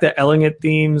fact that Elegant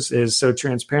Themes is so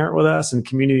transparent with us and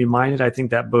community minded, I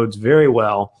think that bodes very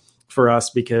well for us,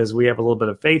 because we have a little bit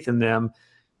of faith in them,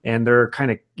 and they're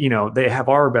kind of, they have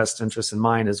our best interests in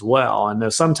mind as well. And though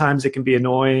sometimes it can be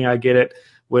annoying, I get it,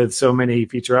 with so many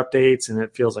feature updates, and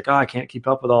it feels like, I can't keep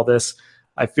up with all this.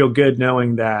 I feel good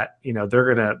knowing that, they're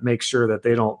going to make sure that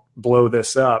they don't blow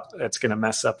this up. It's going to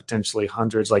mess up potentially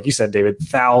hundreds, like you said, David,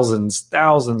 thousands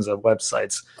of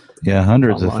websites. Yeah,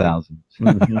 hundreds of thousands.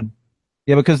 Mm-hmm.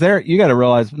 Yeah, because you got to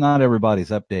realize not everybody's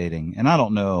updating. And I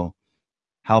don't know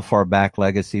how far back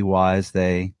legacy-wise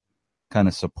they kind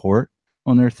of support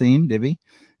on their theme, Divi,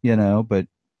 but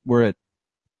we're at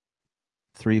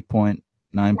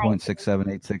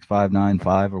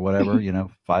 3.9.67865595 or whatever,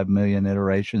 5 million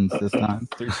iterations this time.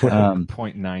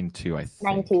 3.92, I think.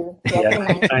 92.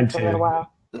 Yeah, 92 for a little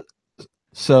while.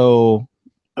 So,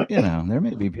 there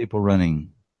may be people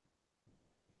running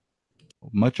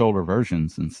much older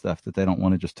versions and stuff that they don't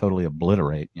want to just totally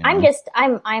obliterate.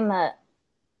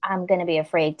 I'm going to be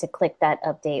afraid to click that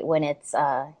update when it's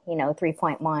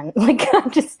 3.1. Like,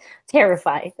 I'm just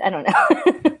terrified. I don't know.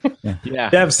 Yeah.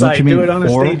 Dev site, do it on a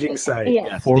staging site.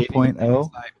 Yeah.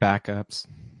 4.0 backups.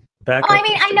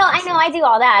 I know, I do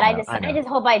all that. I just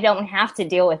hope I don't have to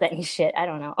deal with any shit. I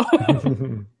don't know.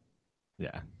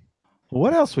 Yeah.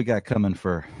 What else we got coming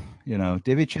for,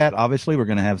 Divi Chat? Obviously, we're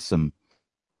going to have some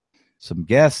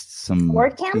guests, some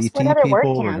WordCamps. DT What other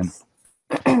people. WordCamps?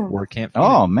 WordCamp.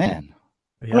 Oh man.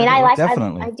 Yeah, I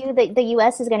definitely. I do the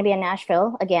U.S. is going to be in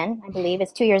Nashville again. I believe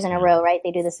it's 2 years in a row, right? They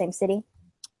do the same city.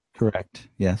 Correct.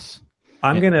 Yes.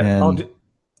 Sorry, go ahead.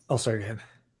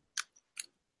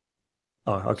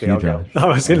 Oh, okay. I'll go. I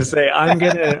was going to say I'm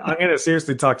gonna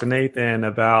seriously talk to Nathan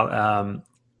about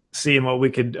seeing what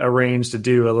we could arrange to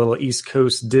do a little East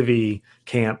Coast Divi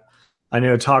camp. I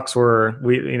know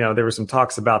there were some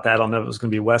talks about that. I don't know if it was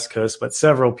going to be West Coast, but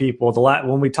several people,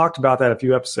 when we talked about that a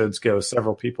few episodes ago,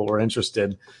 several people were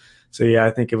interested. So yeah,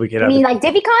 I think if we could have. You mean like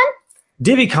DiviCon?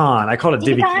 DiviCon. I called it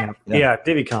Divi Camp. Yeah,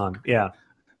 DiviCon. Yeah.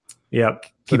 Yep.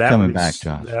 Keep coming back,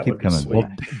 Josh. Keep coming.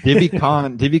 Well,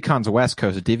 DiviCon's West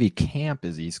Coast. Divi Camp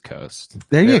is East Coast.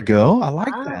 There you go. I like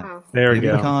that. There we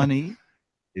go. DiviCon East,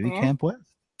 Divi Camp West.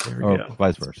 Or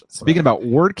vice versa. Speaking about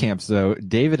WordCamps, though,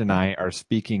 David and I are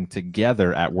speaking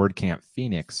together at WordCamp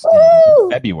Phoenix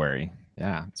in February.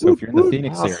 Yeah, so if you're in the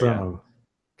Phoenix area,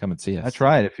 come and see us. That's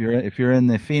right. If you're in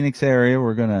the Phoenix area,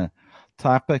 we're gonna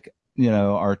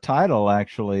our title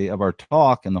actually of our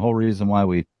talk, and the whole reason why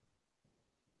we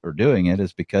are doing it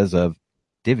is because of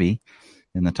Divi,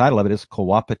 and the title of it is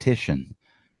Co-opetition.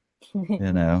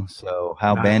 So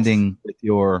how banding with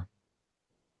your,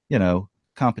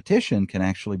 competition can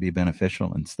actually be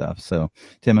beneficial and stuff. So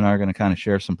Tim and I are going to kind of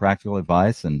share some practical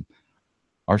advice and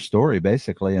our story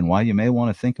basically, and why you may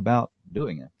want to think about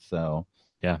doing it. So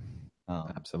yeah,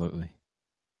 absolutely.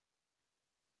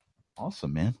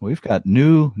 Awesome, man. We've got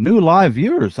new live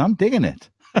viewers. I'm digging it.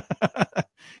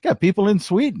 Got people in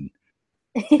Sweden.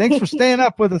 Thanks for staying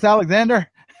up with us,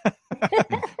 Alexander.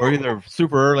 Or either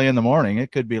super early in the morning.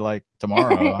 It could be like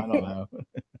tomorrow. I don't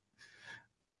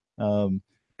know.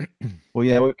 Well,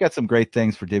 yeah, we've got some great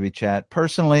things for Divi Chat.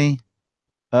 Personally,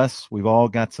 we've all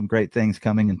got some great things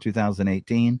coming in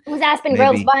 2018. Who's Aspen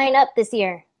Groves buying up this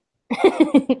year?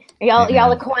 Are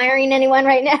y'all acquiring anyone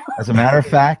right now? As a matter of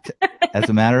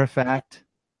fact,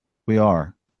 we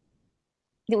are.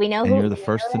 Do we know and who? You're the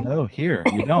first to know here.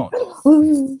 You don't.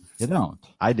 You don't.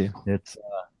 I do. It's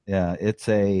it's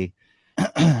a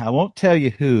I won't tell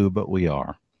you who, but we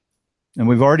are. And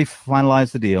we've already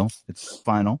finalized the deal. It's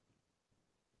final.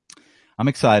 I'm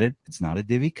excited. It's not a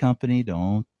Divi company.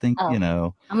 Don't think,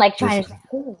 I'm like trying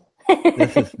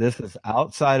this is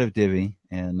outside of Divi,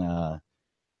 and I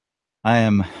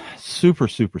am super,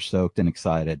 super stoked and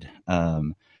excited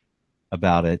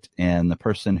about it. And the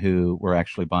person who we're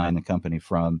actually buying the company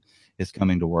from is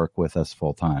coming to work with us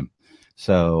full time.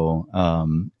 So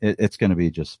it's going to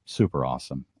be just super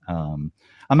awesome. I'm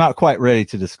not quite ready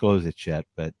to disclose it yet,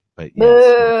 but yes.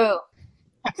 Boo!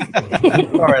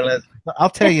 All right, Liz.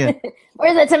 I'll tell you.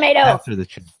 Where's the tomato? After the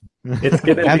chat. It's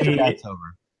going to be that's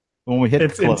over. when we hit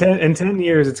It's in 10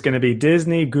 years, it's going to be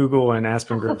Disney, Google, and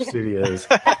Aspen Grove Studios.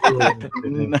 Hey,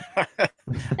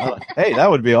 that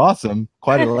would be awesome.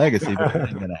 Quite a legacy, but it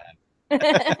ain't gonna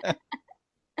happen.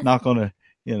 Not gonna,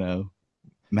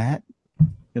 Matt,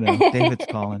 David's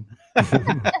calling.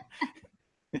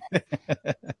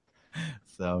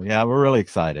 So yeah, we're really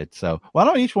excited. So why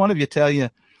don't each one of you tell you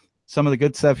some of the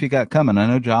good stuff you got coming? I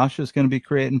know Josh is going to be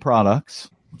creating products.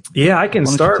 Yeah, I can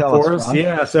start for us.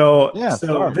 Yeah, so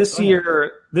start. This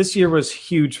year was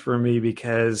huge for me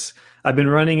because I've been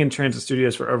running in Transit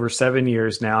Studios for over 7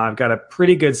 years now. I've got a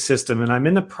pretty good system, and I'm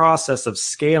in the process of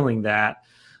scaling that.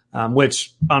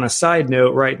 Which, on a side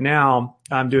note, right now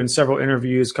I'm doing several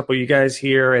interviews, a couple of you guys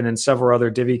here, and then several other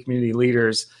Divi community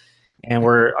leaders. And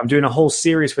I'm doing a whole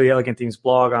series for the Elegant Themes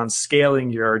blog on scaling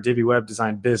your Divi web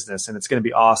design business, and it's going to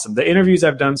be awesome. The interviews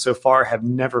I've done so far have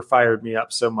never fired me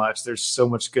up so much. There's so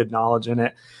much good knowledge in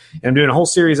it. And I'm doing a whole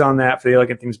series on that for the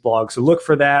Elegant Themes blog. So look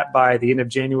for that by the end of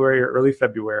January or early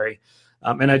February.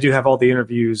 And I do have all the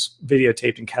interviews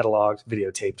videotaped and cataloged,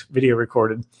 video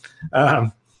recorded.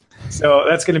 So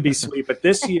that's going to be sweet. But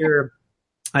this year,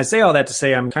 I say all that to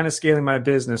say I'm kind of scaling my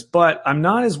business, but I'm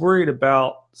not as worried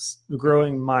about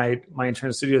growing my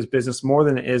Transit Studios business more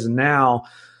than it is now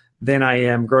than I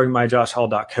am growing my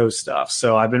joshhall.co stuff.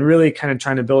 So I've been really kind of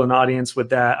trying to build an audience with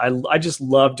that. I just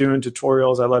love doing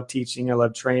tutorials. I love teaching. I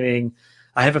love training.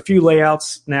 I have a few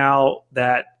layouts now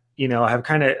that, I've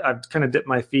kind of dipped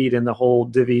my feet in the whole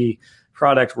Divi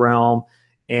product realm.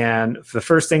 And the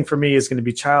first thing for me is going to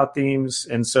be child themes.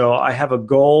 And so I have a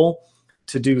goal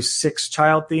to do 6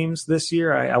 child themes this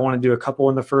year. I want to do a couple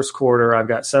in the first quarter. I've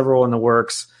got several in the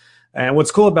works. And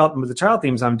what's cool about the child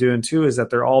themes I'm doing too is that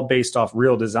they're all based off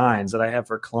real designs that I have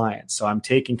for clients. So I'm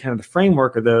taking kind of the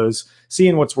framework of those,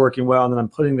 seeing what's working well, and then I'm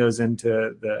putting those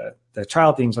into the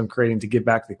child themes I'm creating to give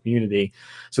back to the community.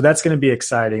 So that's going to be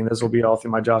exciting. Those will be all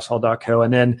through my joshhall.co.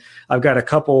 And then I've got a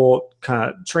couple kind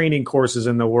of training courses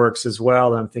in the works as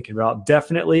well that I'm thinking about.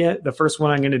 Definitely the first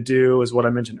one I'm going to do is what I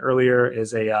mentioned earlier,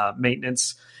 is a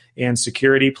maintenance and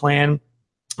security plan.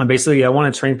 And basically, I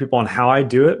want to train people on how I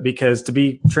do it, because to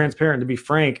be transparent, to be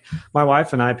frank, my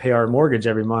wife and I pay our mortgage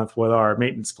every month with our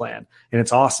maintenance plan. And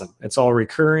it's awesome. It's all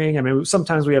recurring. I mean,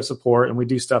 sometimes we have support and we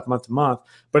do stuff month to month,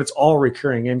 but it's all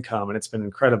recurring income. And it's been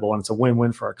incredible. And it's a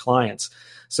win-win for our clients.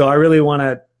 So I really want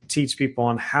to teach people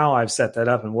on how I've set that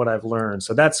up and what I've learned.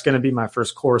 So that's going to be my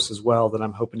first course as well that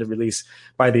I'm hoping to release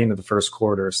by the end of the first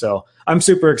quarter. So I'm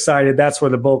super excited. That's where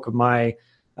the bulk of my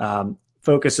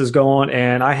focus is going,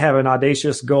 and I have an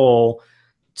audacious goal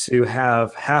to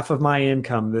have half of my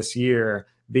income this year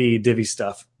be Divi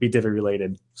stuff, be Divi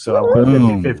related. So I want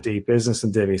 50-50 business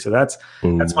and Divi. So that's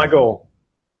my goal.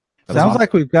 Sounds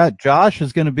like we've got Josh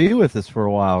is going to be with us for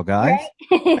a while, guys.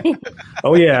 Right?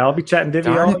 Oh yeah, I'll be chatting Divi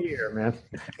all year,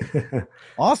 man.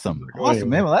 Awesome,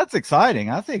 man. Well, that's exciting.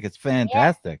 I think it's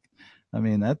fantastic. Yeah.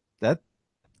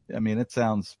 I mean it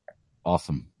sounds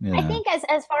awesome. Yeah. I think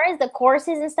as far as the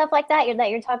courses and stuff like that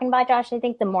you're talking about, Josh, I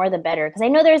think the more the better, because I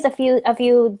know there's a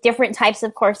few different types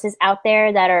of courses out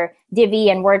there that are Divi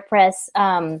and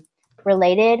WordPress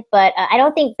related, but I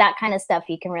don't think that kind of stuff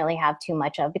you can really have too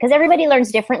much of, because everybody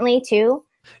learns differently too.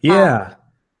 Yeah.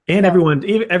 And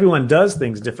everyone does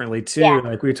things differently too. Yeah.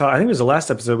 Like I think it was the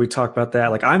last episode we talked about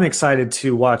that. Like I'm excited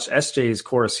to watch SJ's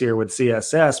course here with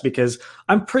CSS, because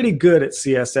I'm pretty good at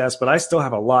CSS, but I still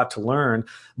have a lot to learn.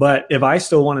 But if I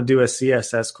still want to do a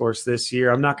CSS course this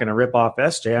year, I'm not going to rip off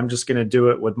SJ. I'm just going to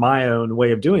do it with my own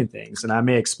way of doing things. And I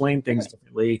may explain things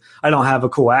differently. I don't have a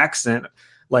cool accent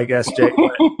like SJ,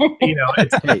 but,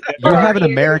 you have an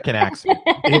American accent.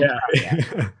 Yeah.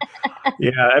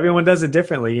 Yeah, everyone does it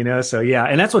differently, so yeah.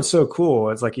 And that's what's so cool.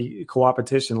 It's like a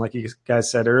co-opetition, like you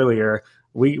guys said earlier.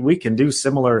 We can do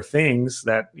similar things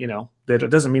that, that it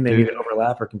doesn't mean they need to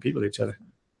overlap or compete with each other.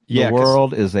 Yeah, the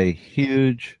world is a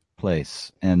huge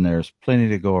place, and there's plenty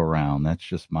to go around. That's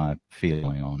just my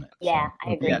feeling on it. Yeah,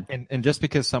 I agree. Yeah, and just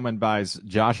because someone buys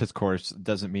Josh's course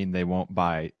doesn't mean they won't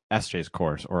buy SJ's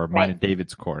course or mine and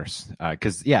David's course.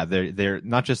 Because they're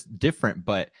not just different,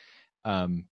 but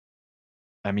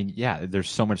there's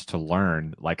so much to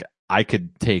learn. Like I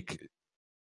could take,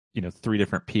 3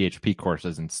 different PHP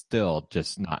courses and still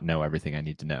just not know everything I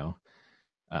need to know.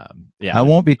 I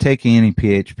won't be taking any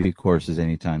PHP courses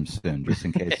anytime soon, just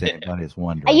in case anybody's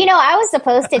wondering. I was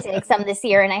supposed to take some this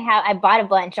year, and I bought a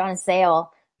bunch on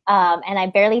sale, and I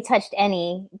barely touched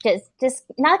any. Just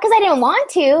not because I didn't want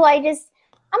to.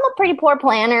 I'm a pretty poor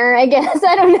planner, I guess.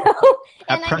 I don't know.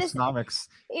 At Pressnomics.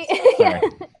 Yeah.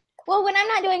 Well, when I'm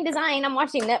not doing design, I'm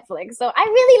watching Netflix. So I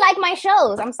really like my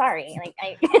shows. I'm sorry.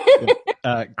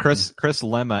 Chris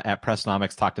Lemma at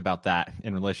Pressnomics talked about that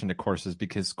in relation to courses,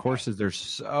 because courses, there's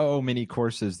so many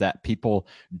courses that people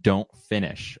don't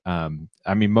finish.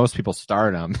 I mean, most people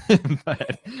start them,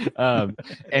 but,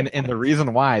 and the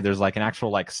reason why, there's like an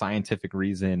actual like scientific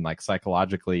reason, like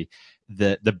psychologically,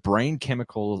 the brain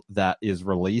chemical that is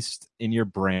released in your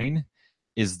brain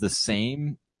is the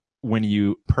same when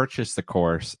you purchase the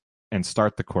course and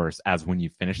start the course as when you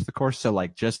finish the course. So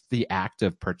like just the act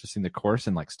of purchasing the course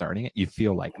and like starting it, you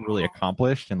feel like really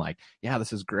accomplished and like, yeah,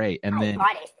 this is great. And then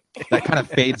that kind of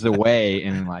fades away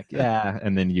and like, yeah.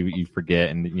 And then you forget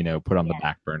and, put on the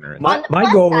back burner. On the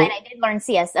plus goal side, I did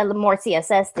learn more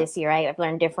CSS this year. I've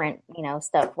learned different,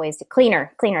 stuff, ways to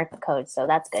cleaner code. So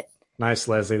that's good. Nice,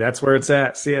 Leslie. That's where it's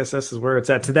at. CSS is where it's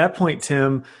at. To that point,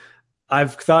 Tim,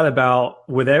 I've thought about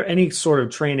with any sort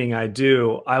of training I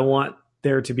do, I want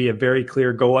there to be a very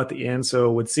clear goal at the end.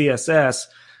 So with CSS,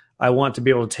 I want to be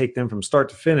able to take them from start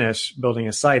to finish building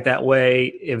a site. That way,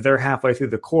 if they're halfway through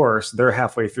the course, they're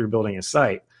halfway through building a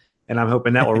site. And I'm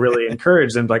hoping that will really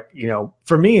encourage them. Like,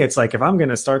 for me, it's like, if I'm going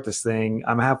to start this thing,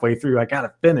 I'm halfway through, I got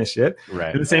to finish it.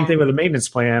 Right. And the same thing with a maintenance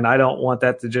plan. I don't want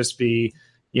that to just be,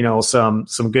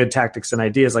 some good tactics and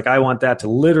ideas. Like, I want that to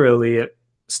literally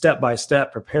step by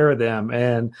step prepare them,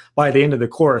 and by the end of the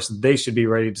course they should be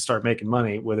ready to start making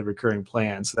money with a recurring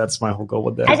plan. So that's my whole goal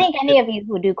with that. I think any of you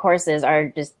who do courses are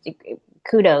just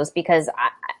kudos, because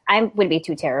I would be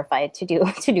too terrified to do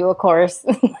a course.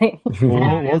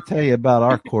 We'll tell you about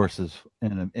our courses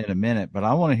in a minute, but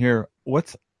I want to hear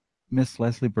what's Miss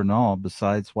Leslie Bernal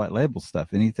besides white label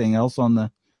stuff. Anything else on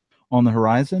the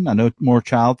horizon? I know more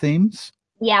child themes.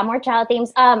 Yeah, more child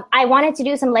themes. I wanted to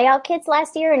do some layout kits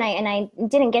last year, and I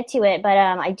didn't get to it, but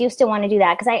I do still want to do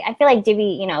that, because I feel like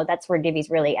Divi, that's where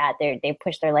Divi's really at. They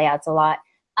push their layouts a lot.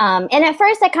 And at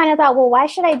first I kind of thought, well, why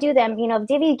should I do them?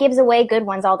 Divi gives away good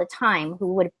ones all the time.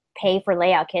 Who would pay for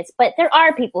layout kits? But there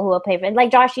are people who will pay for it.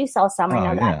 Like Josh, you sell some.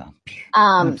 I know that.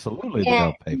 Absolutely,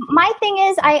 they'll pay for it. My thing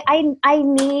is, I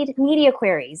need media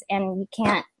queries, and you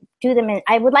can't do them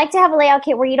I would like to have a layout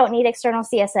kit where you don't need external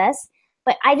CSS.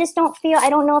 But I just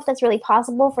I don't know if that's really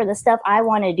possible for the stuff I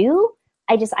want to do.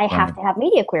 I have to have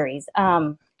media queries.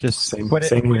 Just put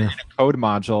it in a code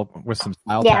module with some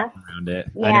style tags around it.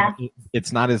 Yeah.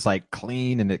 It's not as like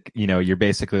clean, and you're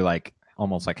basically like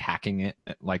almost like hacking it,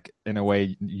 like in a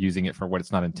way using it for what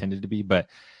it's not intended to be, but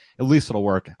at least it'll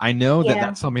work. I know that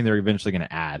that's something they're eventually going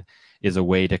to add, is a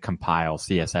way to compile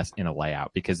CSS in a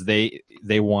layout, because they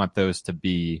want those to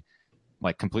be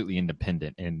like completely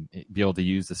independent and be able to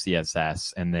use the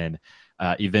CSS. And then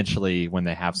eventually when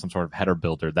they have some sort of header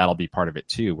builder, that'll be part of it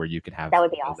too, where you could have that would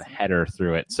be awesome. The header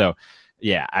through it. So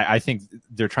yeah, I think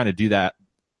they're trying to do that,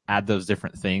 add those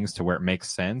different things to where it makes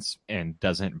sense and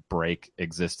doesn't break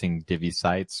existing Divi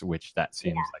sites, which that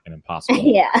seems like an impossible.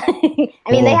 Yeah. I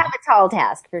mean, they have a tall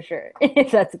task for sure.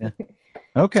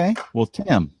 Okay. Well,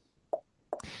 Tim,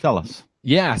 tell us.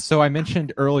 Yeah, so I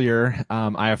mentioned earlier,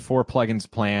 I have 4 plugins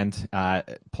plan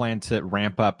to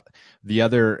ramp up the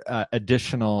other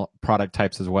additional product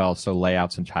types as well, so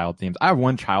layouts and child themes. I have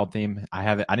one child theme.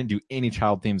 I didn't do any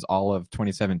child themes all of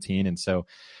 2017, and so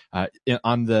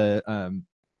on the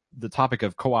topic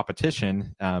of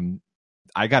co-opetition,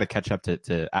 I got to catch up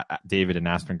to David and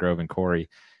Aspen Grove and Corey.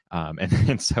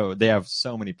 And so they have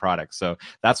so many products. So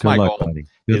that's my goal. Buddy.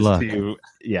 Good luck.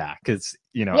 Because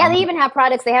they even have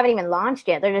products they haven't even launched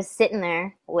yet. They're just sitting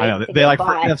there. I know they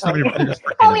have so many. We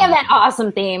have that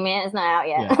awesome theme, man. It's not out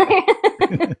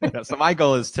yet. Yeah. So my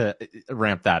goal is to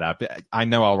ramp that up. I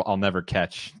know I'll never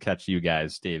catch you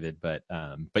guys, David, but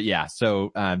yeah.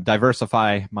 So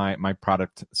diversify my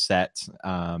product set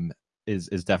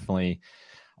is definitely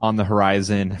on the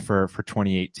horizon for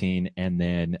 2018, and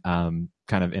then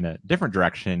kind of in a different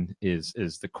direction is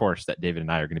the course that David and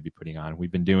I are going to be putting on.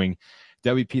 We've been doing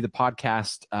WP the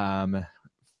podcast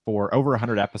for over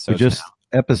 100 episodes. Just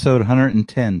episode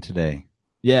 110 today.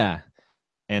 Yeah.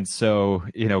 And so,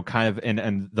 kind of,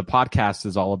 and the podcast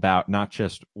is all about not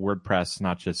just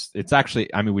WordPress, it's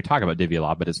actually, I mean, we talk about Divi a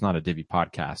lot, but it's not a Divi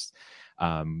podcast.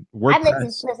 I've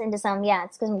listened to some,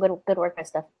 it's some good WordPress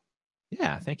stuff.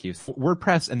 Yeah, thank you.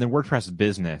 WordPress and then WordPress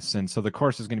business. And so the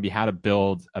course is going to be how to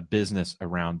build a business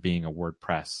around being a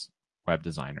WordPress web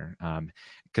designer.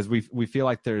 Because we feel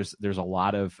like there's a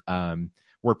lot of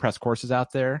WordPress courses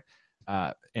out there.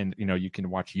 And you can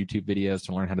watch YouTube videos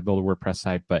to learn how to build a WordPress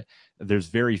site, but there's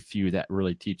very few that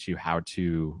really teach you how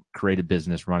to create a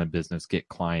business, run a business, get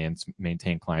clients,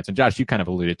 maintain clients. And Josh, you kind of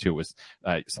alluded to it with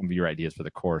some of your ideas for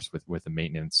the course with the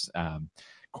maintenance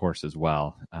course as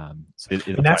well. And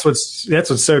that's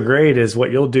what's so great is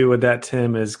what you'll do with that,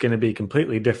 Tim, is going to be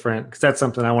completely different, because that's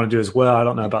something I want to do as well. I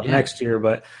don't know about next year,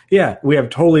 but yeah, we have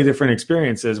totally different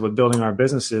experiences with building our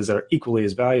businesses that are equally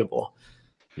as valuable.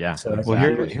 Yeah. So well,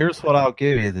 here's what I'll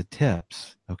give you, the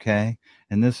tips. Okay.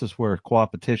 And this is where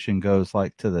co-opetition goes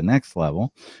like to the next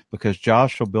level, because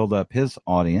Josh will build up his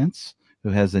audience who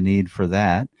has a need for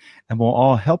that, and we'll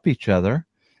all help each other.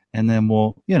 And then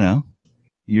we'll,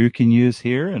 you can use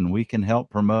here and we can help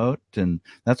promote. And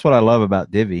that's what I love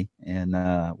about Divi and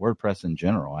WordPress in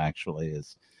general, actually,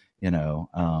 is,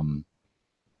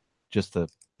 just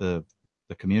the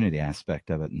community aspect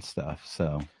of it and stuff.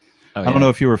 So I don't know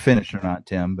if you were finished or not,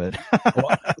 Tim, but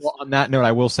well, on that note,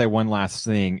 I will say one last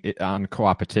thing on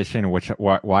co-opetition,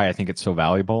 why I think it's so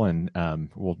valuable, and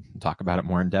we'll talk about it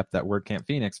more in depth at WordCamp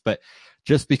Phoenix. But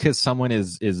just because someone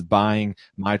is buying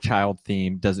my child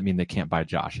theme doesn't mean they can't buy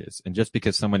Josh's, and just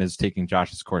because someone is taking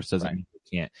Josh's course doesn't mean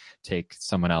they can't take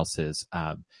someone else's.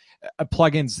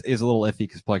 Plugins is a little iffy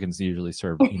because plugins usually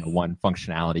serve one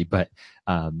functionality, but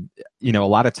a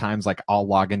lot of times, like, I'll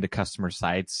log into customer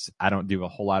sites. I don't do a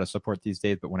whole lot of support these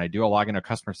days, but when I do, I'll log into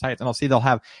customer sites and I'll see they'll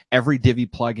have every Divi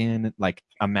plugin like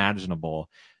imaginable,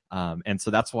 and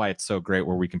so that's why it's so great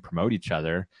where we can promote each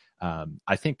other.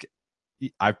 I think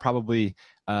I probably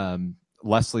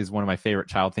Leslie's one of my favorite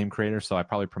child theme creators, so I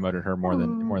probably promoted her more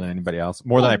than anybody else.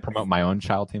 More than I promote my own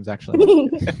child themes, actually.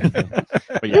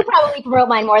 But you probably promote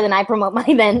mine more than I promote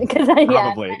mine, then, because I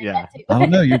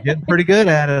don't know. You're getting pretty good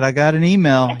at it. I got an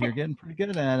email. You're getting pretty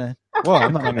good at it. Well,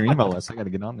 I'm not on your email list. I got to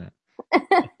get on that.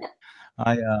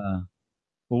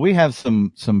 Well, we have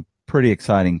some pretty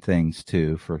exciting things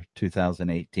too for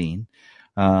 2018.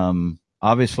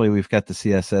 Obviously, we've got the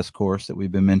CSS course that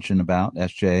we've been mentioning about,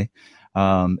 SJ.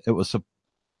 It was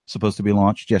supposed to be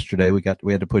launched yesterday. We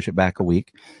had to push it back a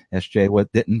week. SJ,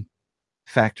 what didn't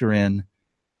factor in,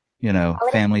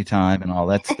 family time and all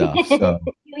that stuff. So,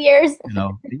 2 years.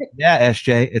 Yeah,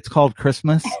 SJ, it's called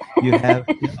Christmas. You have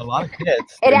a lot of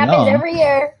kids. It happens every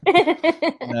year.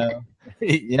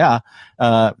 Yeah.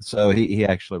 So he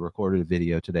actually recorded a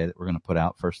video today that we're going to put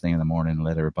out first thing in the morning and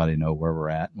let everybody know where we're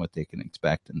at and what they can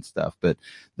expect and stuff. But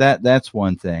that's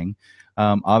one thing.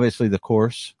 Obviously the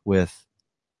course with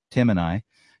Tim and I,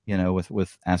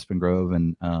 with Aspen Grove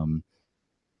and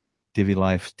Divi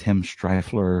Life, Tim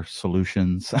Streifler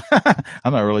Solutions.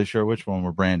 I'm not really sure which one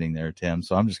we're branding there, Tim.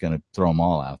 So I'm just going to throw them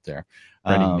all out there.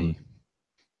 Branding me.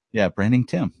 Yeah, branding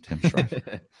Tim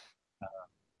Streifler.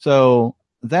 So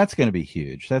that's going to be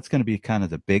huge. That's going to be kind of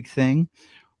the big thing.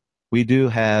 We do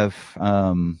have,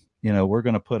 we're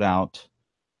going to put out,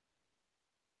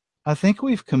 I think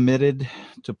we've committed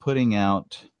to putting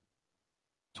out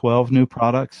 12 new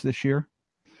products this year,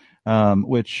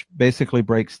 which basically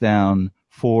breaks down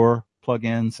 4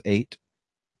 plugins, 8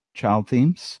 child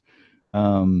themes.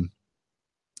 And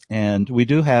we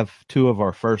do have 2 of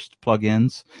our first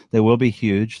plugins. They will be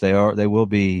huge. They'll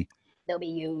be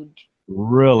huge.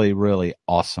 Really, really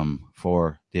awesome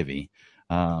for Divi.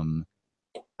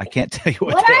 I can't tell you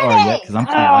what they are yet because I'm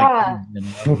kind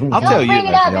of I'll tell you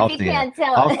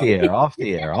off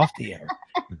the air.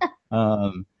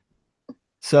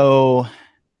 So,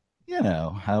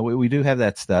 we do have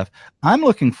that stuff. I'm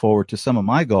looking forward to some of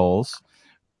my goals,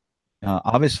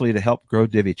 obviously to help grow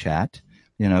Divi Chat,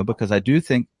 because I do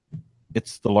think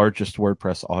it's the largest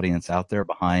WordPress audience out there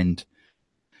behind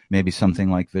maybe something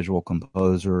like Visual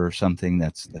Composer or something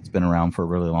that's been around for a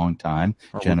really long time.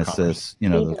 Or Genesis,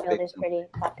 WooCommerce. Pretty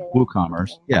popular.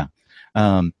 WooCommerce, yeah.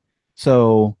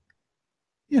 So,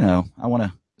 I want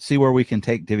to see where we can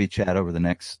take Divi Chat over the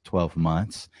next 12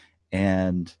 months.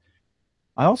 And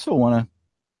I also want to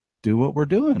do what we're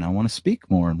doing. I want to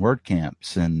speak more in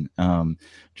WordCamps and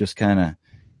just kind of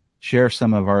share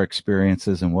some of our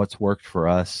experiences and what's worked for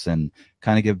us and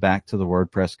kind of give back to the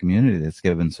WordPress community that's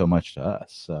given so much to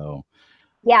us. So,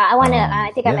 yeah, I want to,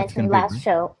 I think I mentioned last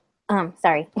show,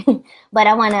 sorry, but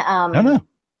I want to, no.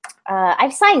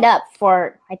 I've signed up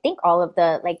for, I think all of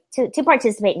the, to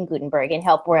participate in Gutenberg and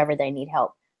help wherever they need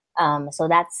help. So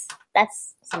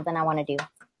that's something I want to do.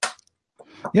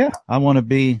 Yeah, I want to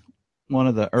be one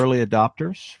of the early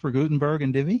adopters for Gutenberg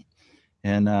and Divi.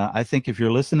 And I think if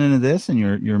you're listening to this and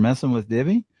you're messing with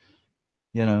Divi,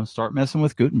 start messing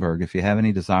with Gutenberg. If you have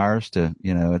any desires to,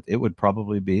 it would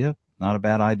probably be not a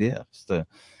bad idea just to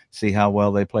see how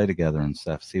well they play together and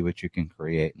stuff, see what you can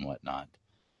create and whatnot.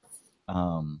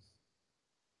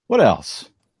 What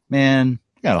else? Man,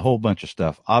 we got a whole bunch of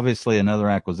stuff. Obviously, another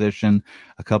acquisition,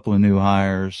 a couple of new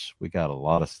hires. We got a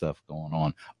lot of stuff going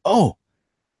on. Oh,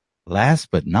 last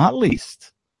but not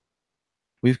least,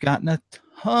 we've gotten a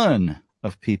ton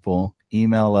of people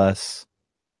email us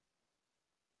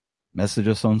message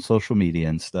us on social media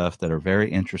and stuff that are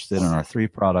very interested in our 3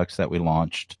 products that we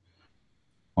launched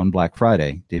on Black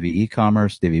Friday: Divi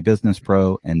e-commerce, Divi Business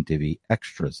Pro, and Divi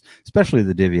Extras, especially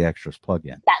the Divi Extras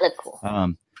plugin. That looked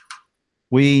cool.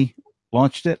 We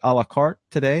launched it a la carte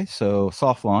today, so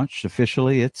soft launch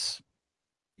officially.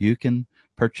 You can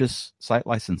purchase site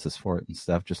licenses for it and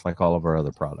stuff, just like all of our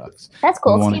other products. That's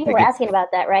cool. People were asking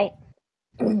about that, right?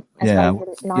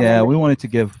 Yeah, we wanted to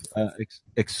give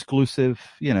exclusive,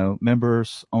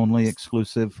 members only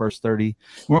exclusive first 30.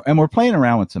 And we're playing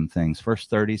around with some things, first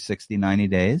 30, 60, 90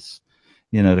 days,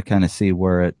 to kind of see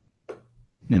where it,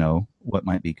 what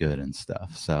might be good and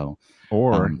stuff. So,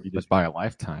 or you just buy a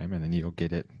lifetime and then you'll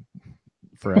get it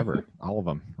forever, all of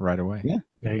them right away. Yeah,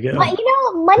 there you go. But,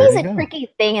 money's a tricky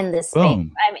thing in this space.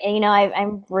 Boom.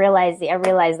 I realized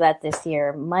that this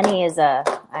year, money is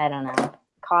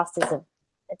cost is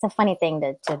it's a funny thing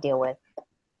to deal with.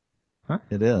 Huh?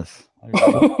 It is.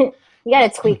 You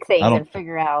got to tweak things and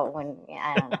figure out when.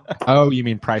 I don't know. Oh, you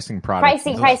mean pricing products?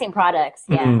 Pricing products.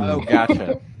 Yeah. Oh,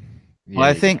 gotcha. Well,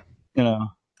 I think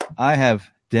I have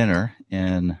dinner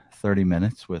in 30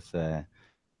 minutes with a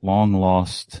long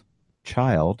lost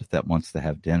child that wants to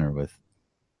have dinner with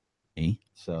me.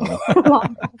 So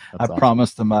I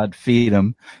promised him I'd feed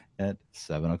him at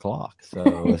 7:00.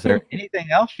 So is there anything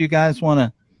else you guys want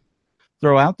to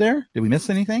throw out there? Did we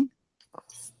miss anything?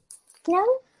 No,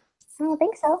 I don't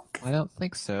think so. I don't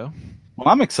think so. Well,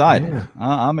 I'm excited. Yeah.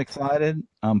 I'm excited.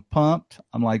 I'm pumped.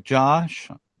 I'm like Josh,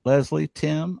 Leslie,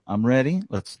 Tim. I'm ready.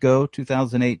 Let's go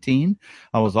 2018.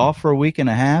 I was off for a week and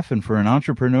a half, and for an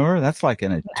entrepreneur, that's like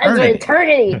an eternity. That's an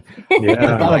eternity.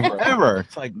 Yeah. Like forever.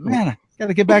 It's like, man, I got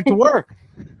to get back to work.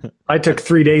 I took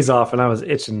 3 days off, and I was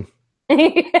itching.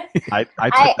 I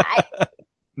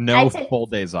took full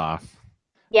days off.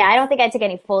 Yeah, I don't think I took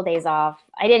any full days off.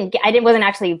 Wasn't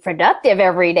actually productive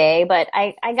every day, but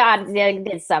I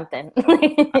did something.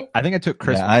 I think I took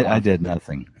Christmas. Yeah, I did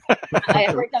nothing.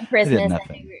 I worked on Christmas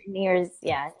and New Year's.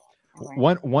 Yeah.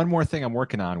 One more thing I'm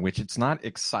working on, which it's not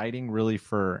exciting really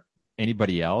for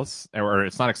anybody else, or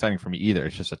it's not exciting for me either.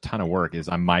 It's just a ton of work. Is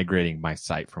I'm migrating my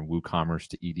site from WooCommerce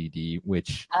to EDD,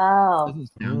 which doesn't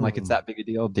sound like it's that big a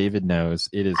deal. David knows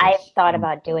it is. I've thought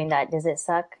about doing that. Does it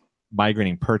suck?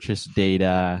 Migrating purchase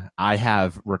data. I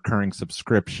have recurring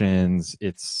subscriptions.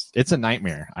 It's a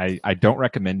nightmare. I don't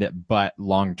recommend it, but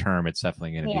long term, it's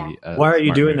definitely going to be. Why are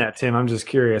you doing that, Tim? I'm just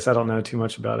curious. I don't know too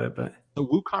much about it, but so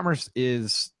WooCommerce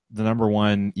is the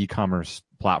 #1 e-commerce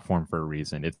platform for a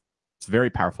reason. It's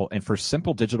very powerful, and for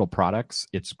simple digital products,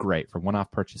 it's great. For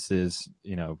one-off purchases,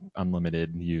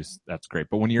 unlimited use, that's great.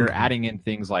 But when you're adding in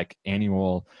things like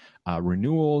annual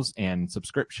renewals and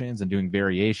subscriptions and doing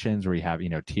variations where you have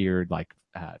tiered, like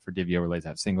for Divi overlays,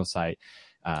 have single site,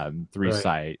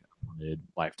 3-site,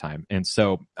 lifetime, and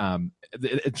so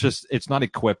it's not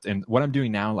equipped. And what I'm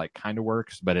doing now kind of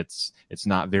works, but it's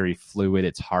not very fluid.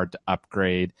 It's hard to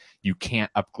upgrade. You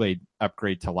can't upgrade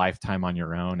to lifetime on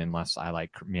your own unless I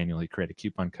manually create a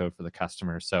coupon code for the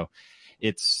customer. So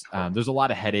it's there's a lot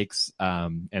of headaches,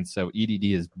 and so EDD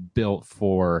is built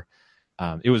for.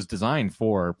 It was designed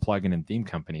for plugin and theme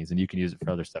companies, and you can use it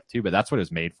for other stuff too. But that's what it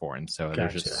was made for, and so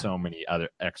there's just so many other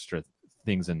extra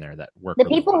things in there that work. The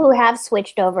people who have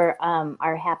switched over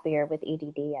are happier with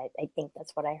EDD. I think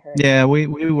that's what I heard. Yeah, we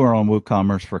were on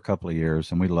WooCommerce for a couple of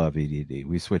years, and we love EDD.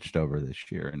 We switched over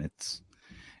this year, and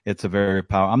it's a very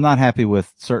powerful. I'm not happy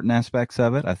with certain aspects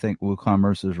of it. I think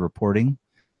WooCommerce's reporting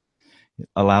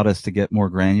allowed us to get more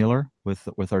granular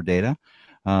with our data,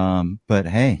 but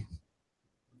hey.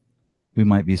 We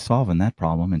might be solving that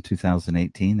problem in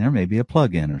 2018. There may be a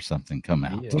plugin or something come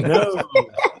out. Yeah. No.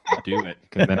 Do it,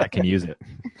 because then I can use it.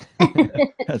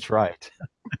 That's right.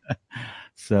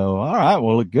 So, all right.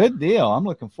 Well, a good deal. I'm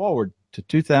looking forward to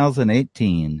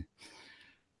 2018.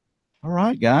 All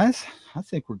right, guys. I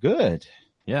think we're good.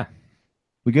 Yeah.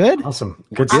 We good? Awesome.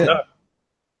 Good stuff.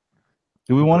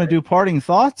 Do we want to do parting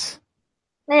thoughts?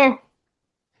 I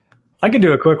can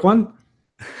do a quick one.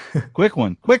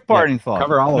 Quick parting thought.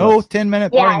 Cover all of us. No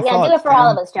 10-minute parting thoughts. Yeah, do it for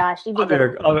all of us, Josh.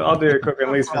 I'll do it quick,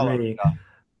 at least for me.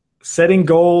 Setting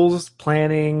goals,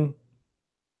 planning.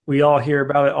 We all hear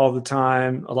about it all the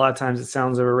time. A lot of times it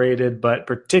sounds overrated, but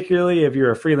particularly if you're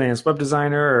a freelance web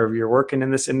designer or if you're working in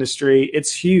this industry,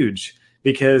 it's huge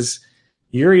because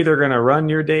you're either going to run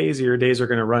your days or your days are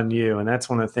going to run you. And that's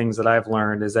one of the things that I've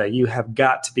learned is that you have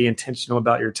got to be intentional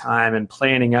about your time and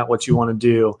planning out what you want to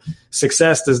do.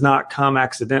 Success does not come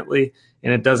accidentally,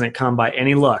 and it doesn't come by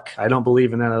any luck. I don't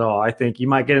believe in that at all. I think you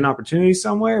might get an opportunity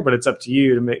somewhere, but it's up to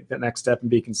you to make that next step and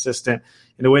be consistent.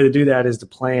 And the way to do that is to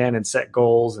plan and set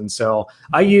goals. And so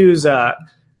I use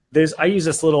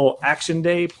this little Action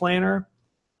Day planner.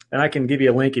 And I can give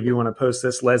you a link if you want to post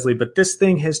this, Leslie. But this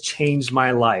thing has changed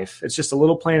my life. It's just a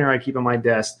little planner I keep on my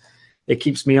desk. It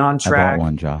keeps me on track. I bought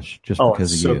one, Josh, just oh,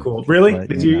 because it's of so you. cool. Really? But,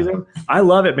 Did you use them? I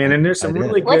love it, man. And there's some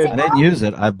really good. I didn't use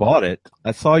it. I bought it.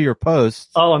 I saw your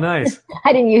post. Oh, nice.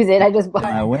 I didn't use it. I just bought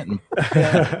And I went and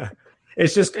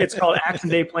it's called Action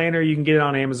Day Planner. You can get it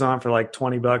on Amazon for like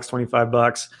 $20,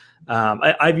 $25.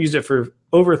 I've used it for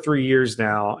over 3 years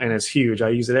now, and it's huge. I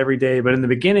use it every day. But in the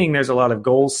beginning, there's a lot of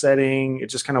goal setting. It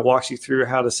just kind of walks you through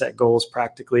how to set goals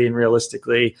practically and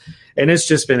realistically. And it's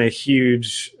just been a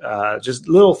huge, just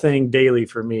little thing daily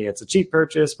for me. It's a cheap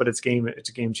purchase, but it's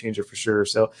a game changer for sure.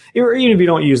 So even if you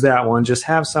don't use that one, just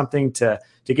have something to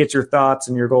get your thoughts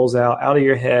and your goals out of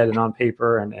your head and on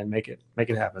paper and make it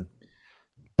happen.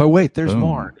 But wait, there's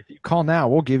more. If you call now,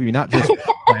 we'll give you not just a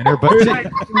planner, but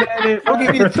we'll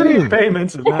give you 3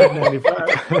 payments of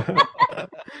 $9.95.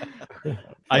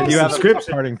 I do have a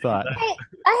parting thought. Hey,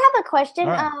 I have a question.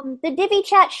 Right. The Divi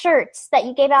Chat shirts that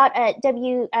you gave out at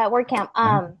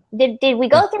WordCamp, did we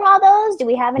go through all those? Do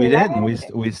we have any? We didn't.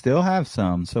 We still have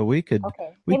some, so we could.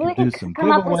 Okay. We Maybe could we do some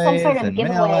come up with some sort giveaways of and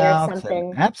giveaway mail or outs.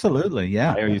 something. Absolutely,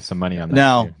 yeah. I owe you some money on that.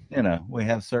 Now, too. we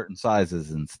have certain sizes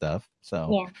and stuff. So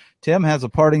Yeah. Tim has a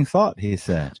parting thought, he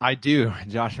said. I do.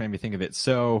 Josh made me think of it.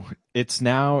 So it's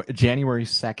now January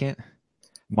 2nd.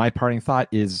 My parting thought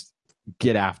is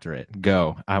get after it.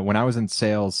 Go. When I was in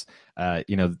sales, when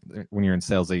you're in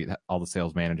sales, all the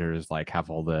sales managers have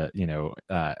all the,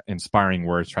 inspiring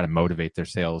words, try to motivate their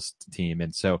sales team.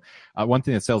 And so one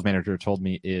thing the sales manager told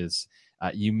me is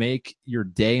you make your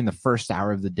day in the first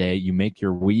hour of the day. You make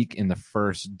your week in the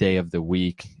first day of the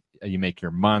week. You make your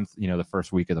month, the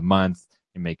first week of the month.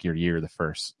 You make your year the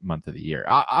first month of the year.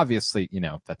 Obviously,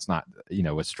 that's not,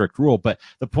 a strict rule, but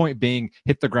the point being,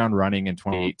 hit the ground running in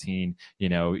 2018,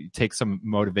 take some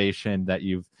motivation that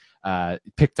you've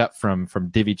picked up from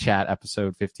Divi Chat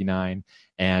episode 59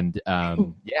 and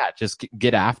just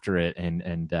get after it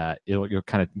and you'll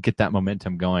kind of get that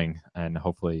momentum going and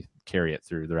hopefully carry it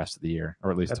through the rest of the year, or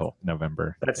at least till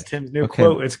November. That's Tim's new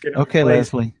quote. It's good. Okay,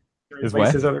 Leslie.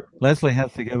 Leslie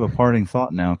has to give a parting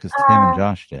thought now because Tim and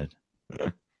Josh did.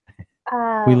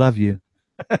 We love you.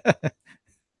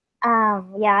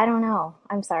 Yeah, I don't know.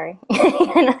 I'm sorry.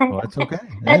 Well, that's okay.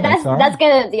 That's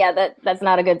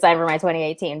not a good sign for my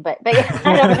 2018. But yeah,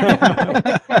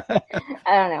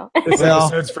 I don't know. This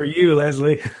episode's for you,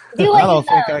 Leslie. Do what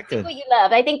you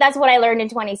love. I think that's what I learned in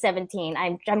 2017.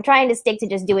 I'm trying to stick to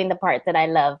just doing the part that I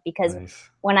love because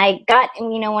when I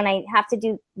have to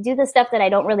do the stuff that I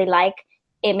don't really like,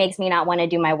 it makes me not want to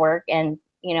do my work, and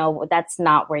that's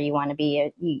not where you want to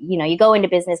be. You go into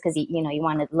business because you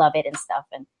want to love it and stuff,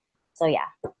 and so yeah.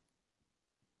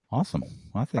 Awesome.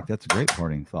 Well, I think that's a great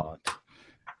parting thought,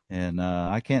 and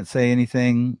I can't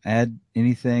add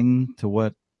anything to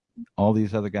what all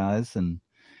these other guys and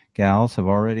gals have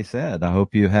already said. I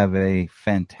hope you have a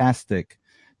fantastic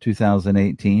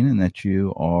 2018 and that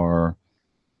you are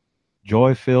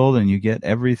joy-filled and you get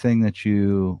everything that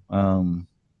you want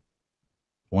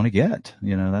to get.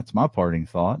 That's my parting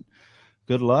thought.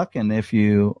 Good luck. And if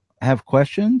you have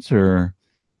questions or,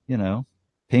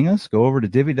 ping us, go over to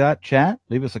divi.chat,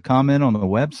 leave us a comment on the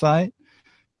website.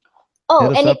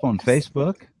 Hit us up on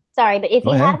Facebook. Sorry, but if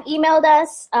you have emailed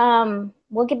us,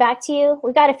 we'll get back to you.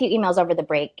 We got a few emails over the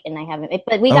break and I haven't,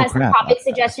 but we got some topic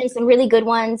suggestions, some really good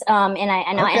ones. And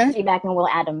I'll answer you back and we'll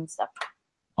add them and stuff.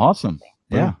 Awesome.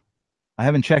 Yeah. I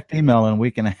haven't checked email in a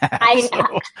week and a half. I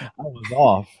was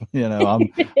off.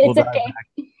 It's okay.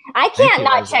 I can't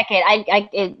not check it.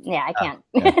 I can't.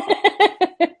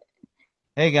 Yeah.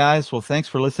 Hey guys, well, thanks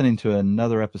for listening to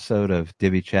another episode of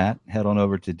Divi Chat. Head on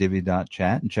over to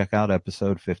divi.chat and check out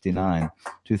episode 59,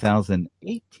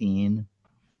 2018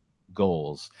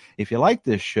 goals. If you like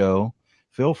this show,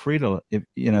 feel free to,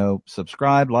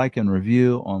 subscribe, like, and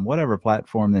review on whatever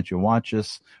platform that you watch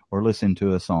us or listen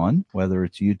to us on, whether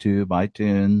it's YouTube,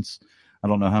 iTunes. I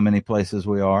don't know how many places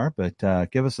we are, but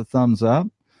give us a thumbs up.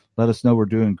 Let us know we're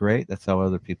doing great. That's how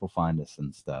other people find us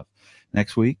and stuff.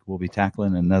 Next week, we'll be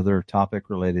tackling another topic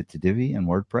related to Divi and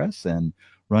WordPress and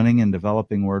running and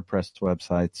developing WordPress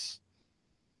websites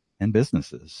and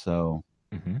businesses. So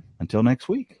until next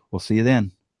week, we'll see you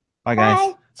then. Bye,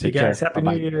 guys. See you guys. Happy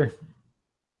New Year.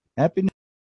 Happy New